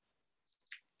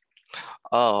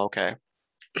 Oh, okay.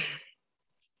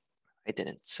 I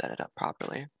didn't set it up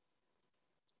properly.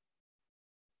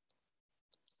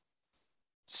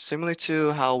 Similar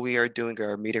to how we are doing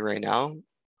our meeting right now,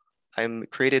 I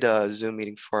created a Zoom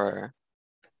meeting for,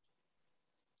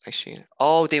 actually,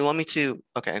 oh, they want me to,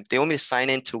 okay, they want me to sign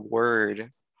into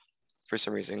Word for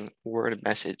some reason, Word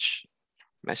Messenger.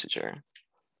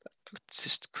 Let's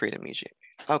just create a meeting.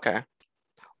 Okay.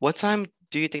 What time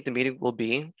do you think the meeting will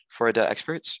be for the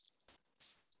experts?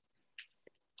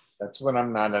 That's what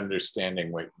I'm not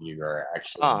understanding what you are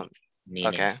actually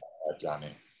meaning, okay.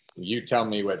 Johnny. You tell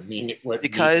me what meaning.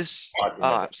 Because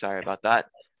I'm sorry about that.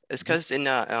 It's because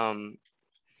on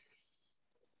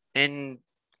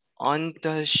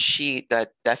the sheet,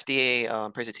 that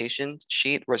FDA presentation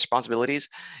sheet, responsibilities,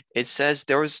 it says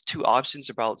there was 2 options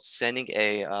about sending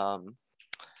a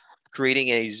creating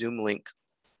a Zoom link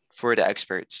for the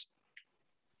experts.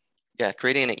 Yeah,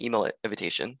 creating an email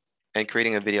invitation and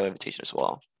creating a video invitation as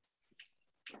well.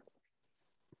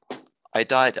 I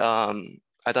thought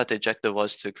the objective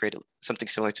was to create something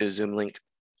similar to a Zoom link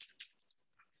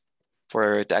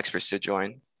for the experts to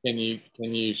join. Can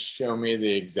you show me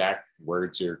the exact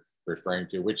words you're referring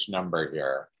to? Which number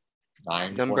here?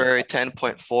 Number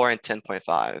 10.4 and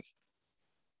 10.5.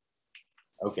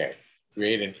 Okay.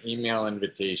 Create an email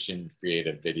invitation, create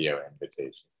a video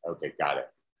invitation. Okay, got it.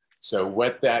 So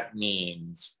what that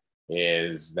means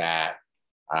is that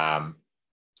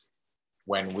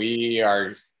when we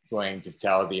are going to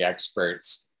tell the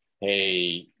experts,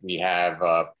 hey, we have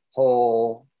a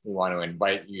poll, we want to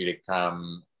invite you to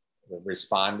come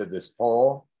respond to this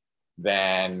poll,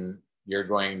 then you're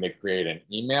going to create an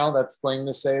email that's going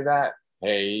to say that,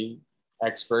 hey,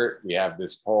 expert, we have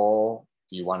this poll.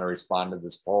 Do you want to respond to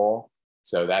this poll?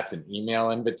 So that's an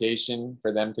email invitation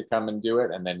for them to come and do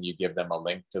it. And then you give them a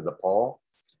link to the poll.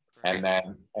 And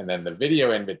then the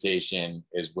video invitation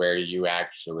is where you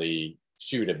actually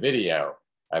shoot a video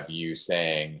of you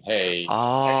saying, hey,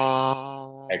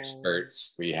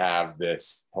 experts, we have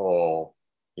this poll.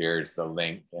 Here's the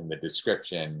link in the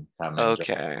description. Come and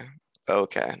join.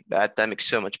 Okay. That makes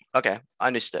so much. Okay,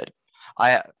 understood.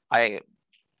 There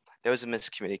was a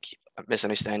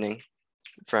misunderstanding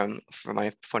from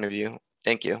my point of view.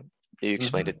 Thank you. You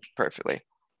explained it perfectly.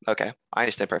 Okay, I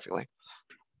understand perfectly.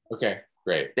 Okay,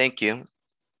 great. Thank you.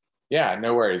 Yeah,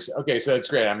 no worries. Okay, so it's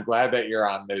great. I'm glad that you're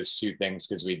on those 2 things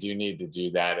because we do need to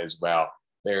do that as well.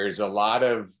 There's a lot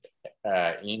of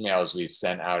emails we've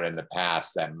sent out in the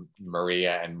past that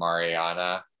Maria and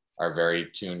Mariana are very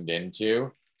tuned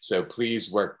into. So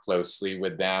please work closely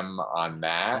with them on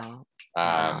that.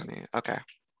 Okay.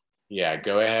 Yeah,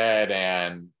 go ahead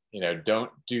and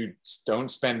don't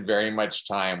spend very much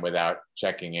time without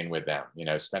checking in with them.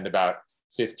 Spend about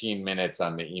 15 minutes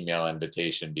on the email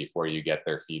invitation before you get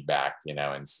their feedback,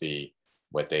 and see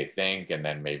what they think, and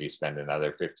then maybe spend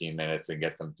another 15 minutes and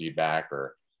get some feedback,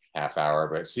 or half hour,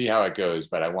 but see how it goes.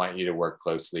 But I want you to work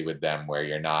closely with them where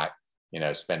you're not,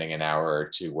 spending an hour or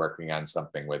 2 working on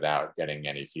something without getting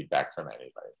any feedback from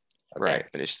anybody. Okay? Right,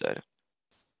 understood.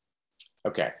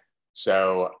 Okay,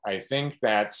 so I think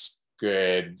that's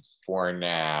good for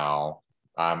now.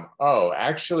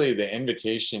 Actually, the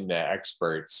invitation to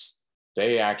experts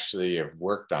they actually have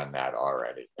worked on that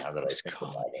already. Now that I think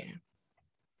about it.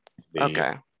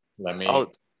 Okay. Let me. Oh,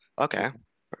 okay.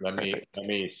 Let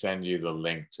me send you the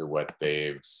link to what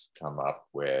they've come up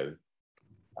with.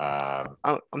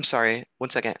 Oh, I'm sorry. 1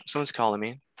 second. Someone's calling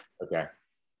me. Okay.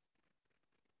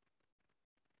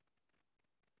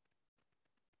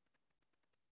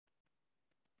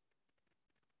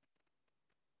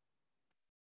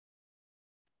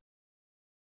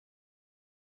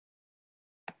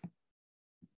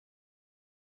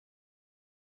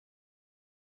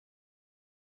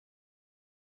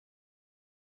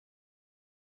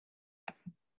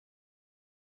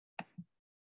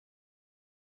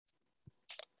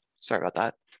 Sorry about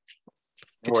that.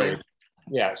 No worries.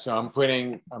 Yeah, so I'm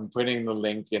putting the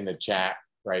link in the chat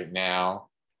right now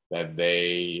that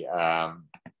they have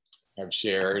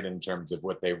shared in terms of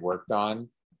what they've worked on,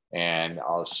 and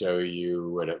I'll show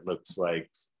you what it looks like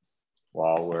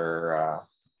while we're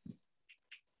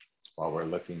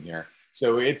looking here.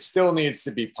 So it still needs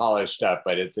to be polished up,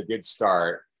 but it's a good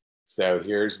start. So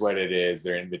here's what it is: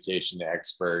 their invitation to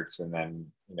experts, and then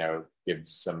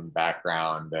gives some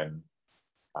background and.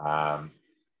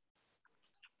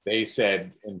 They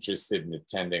said interested in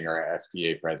attending our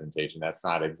FDA presentation. That's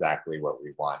not exactly what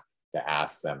we want to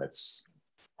ask them. It's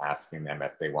asking them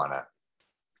if they want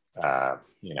to,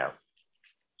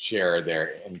 share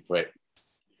their input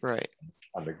right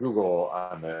on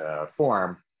the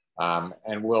form.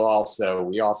 And we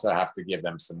also have to give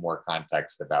them some more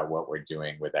context about what we're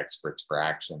doing with Experts for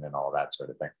Action and all that sort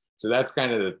of thing. So that's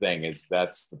kind of the thing, is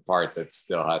that's the part that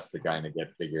still has to kind of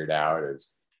get figured out,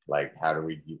 is like, how do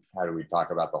we talk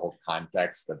about the whole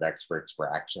context of Experts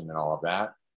for Action and all of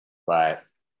that? But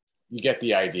you get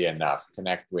the idea enough.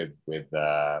 Connect with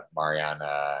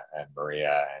Mariana and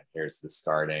Maria, and here's the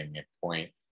starting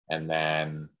point. And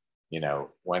then,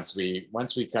 once we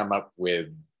come up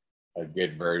with a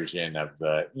good version of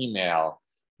the email,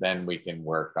 then we can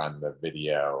work on the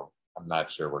video. I'm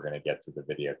not sure we're going to get to the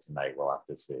video tonight. We'll have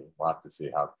to see. We'll have to see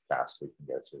how fast we can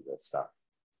go through this stuff.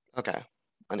 Okay,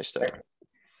 understood.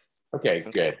 Okay,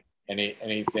 good.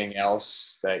 Anything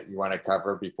else that you want to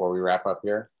cover before we wrap up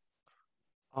here?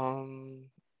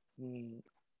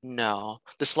 No.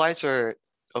 The slides are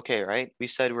okay, right? We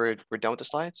said we're done with the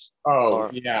slides? Oh,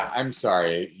 yeah, I'm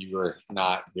sorry. You were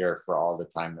not here for all the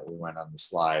time that we went on the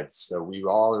slides. So we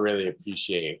all really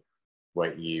appreciate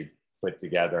what you put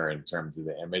together in terms of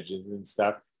the images and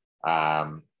stuff.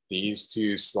 These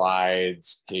 2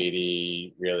 slides,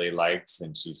 Katie really likes,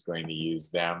 and she's going to use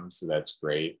them. So that's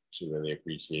great. She really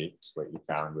appreciates what you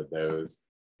found with those.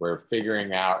 We're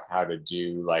figuring out how to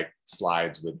do like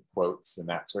slides with quotes and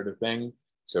that sort of thing.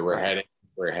 So we're heading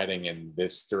in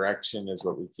this direction, is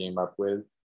what we came up with,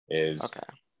 is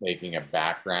making a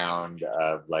background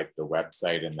of like the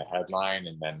website and the headline,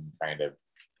 and then kind of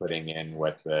putting in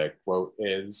what the quote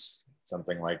is,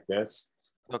 something like this.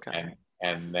 Okay.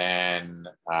 And then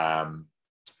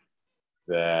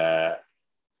we're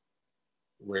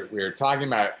talking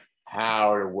about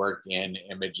how to work in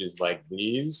images like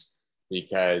these,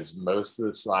 because most of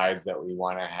the slides that we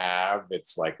want to have,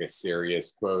 it's like a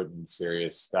serious quote and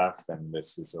serious stuff, and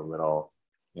this is a little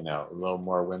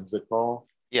more whimsical.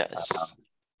 Yes,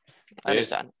 I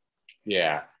understand.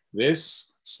 Yeah,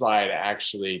 this slide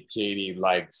actually Katie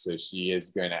likes, so she is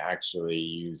going to actually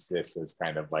use this as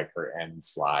kind of like her end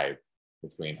slide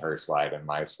between her slide and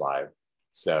my slide.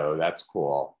 So that's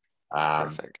cool.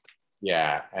 Perfect.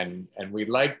 Yeah, and we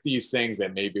like these things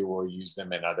that maybe we'll use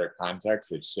them in other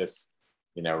contexts. It's just,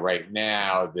 right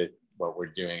now that what we're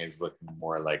doing is looking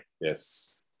more like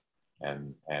this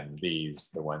and these,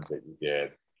 the ones that you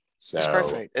did. So it's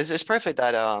perfect. It's perfect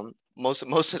that a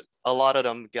lot of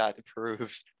them got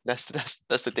approved. That's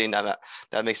the thing that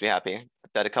makes me happy,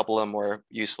 that a couple of them were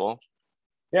useful.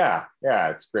 Yeah,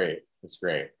 it's great. It's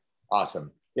great.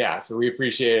 Awesome. Yeah, so we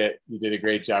appreciate it. You did a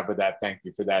great job with that. Thank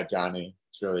you for that, Johnny.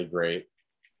 It's really great.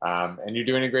 And you're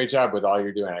doing a great job with all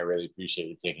you're doing. I really appreciate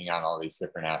you taking on all these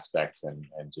different aspects and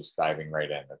just diving right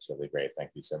in. That's really great.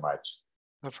 Thank you so much.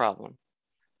 No problem.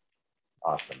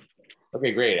 Awesome.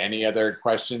 Okay, great. Any other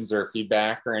questions or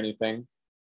feedback or anything?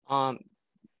 No,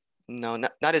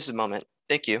 not at this moment.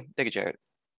 Thank you. Thank you, Jared.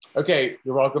 Okay,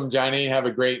 you're welcome, Johnny. Have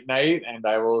a great night, and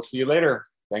I will see you later.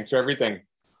 Thanks for everything.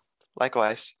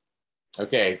 Likewise.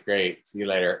 Okay, great. See you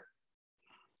later.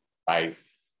 Bye.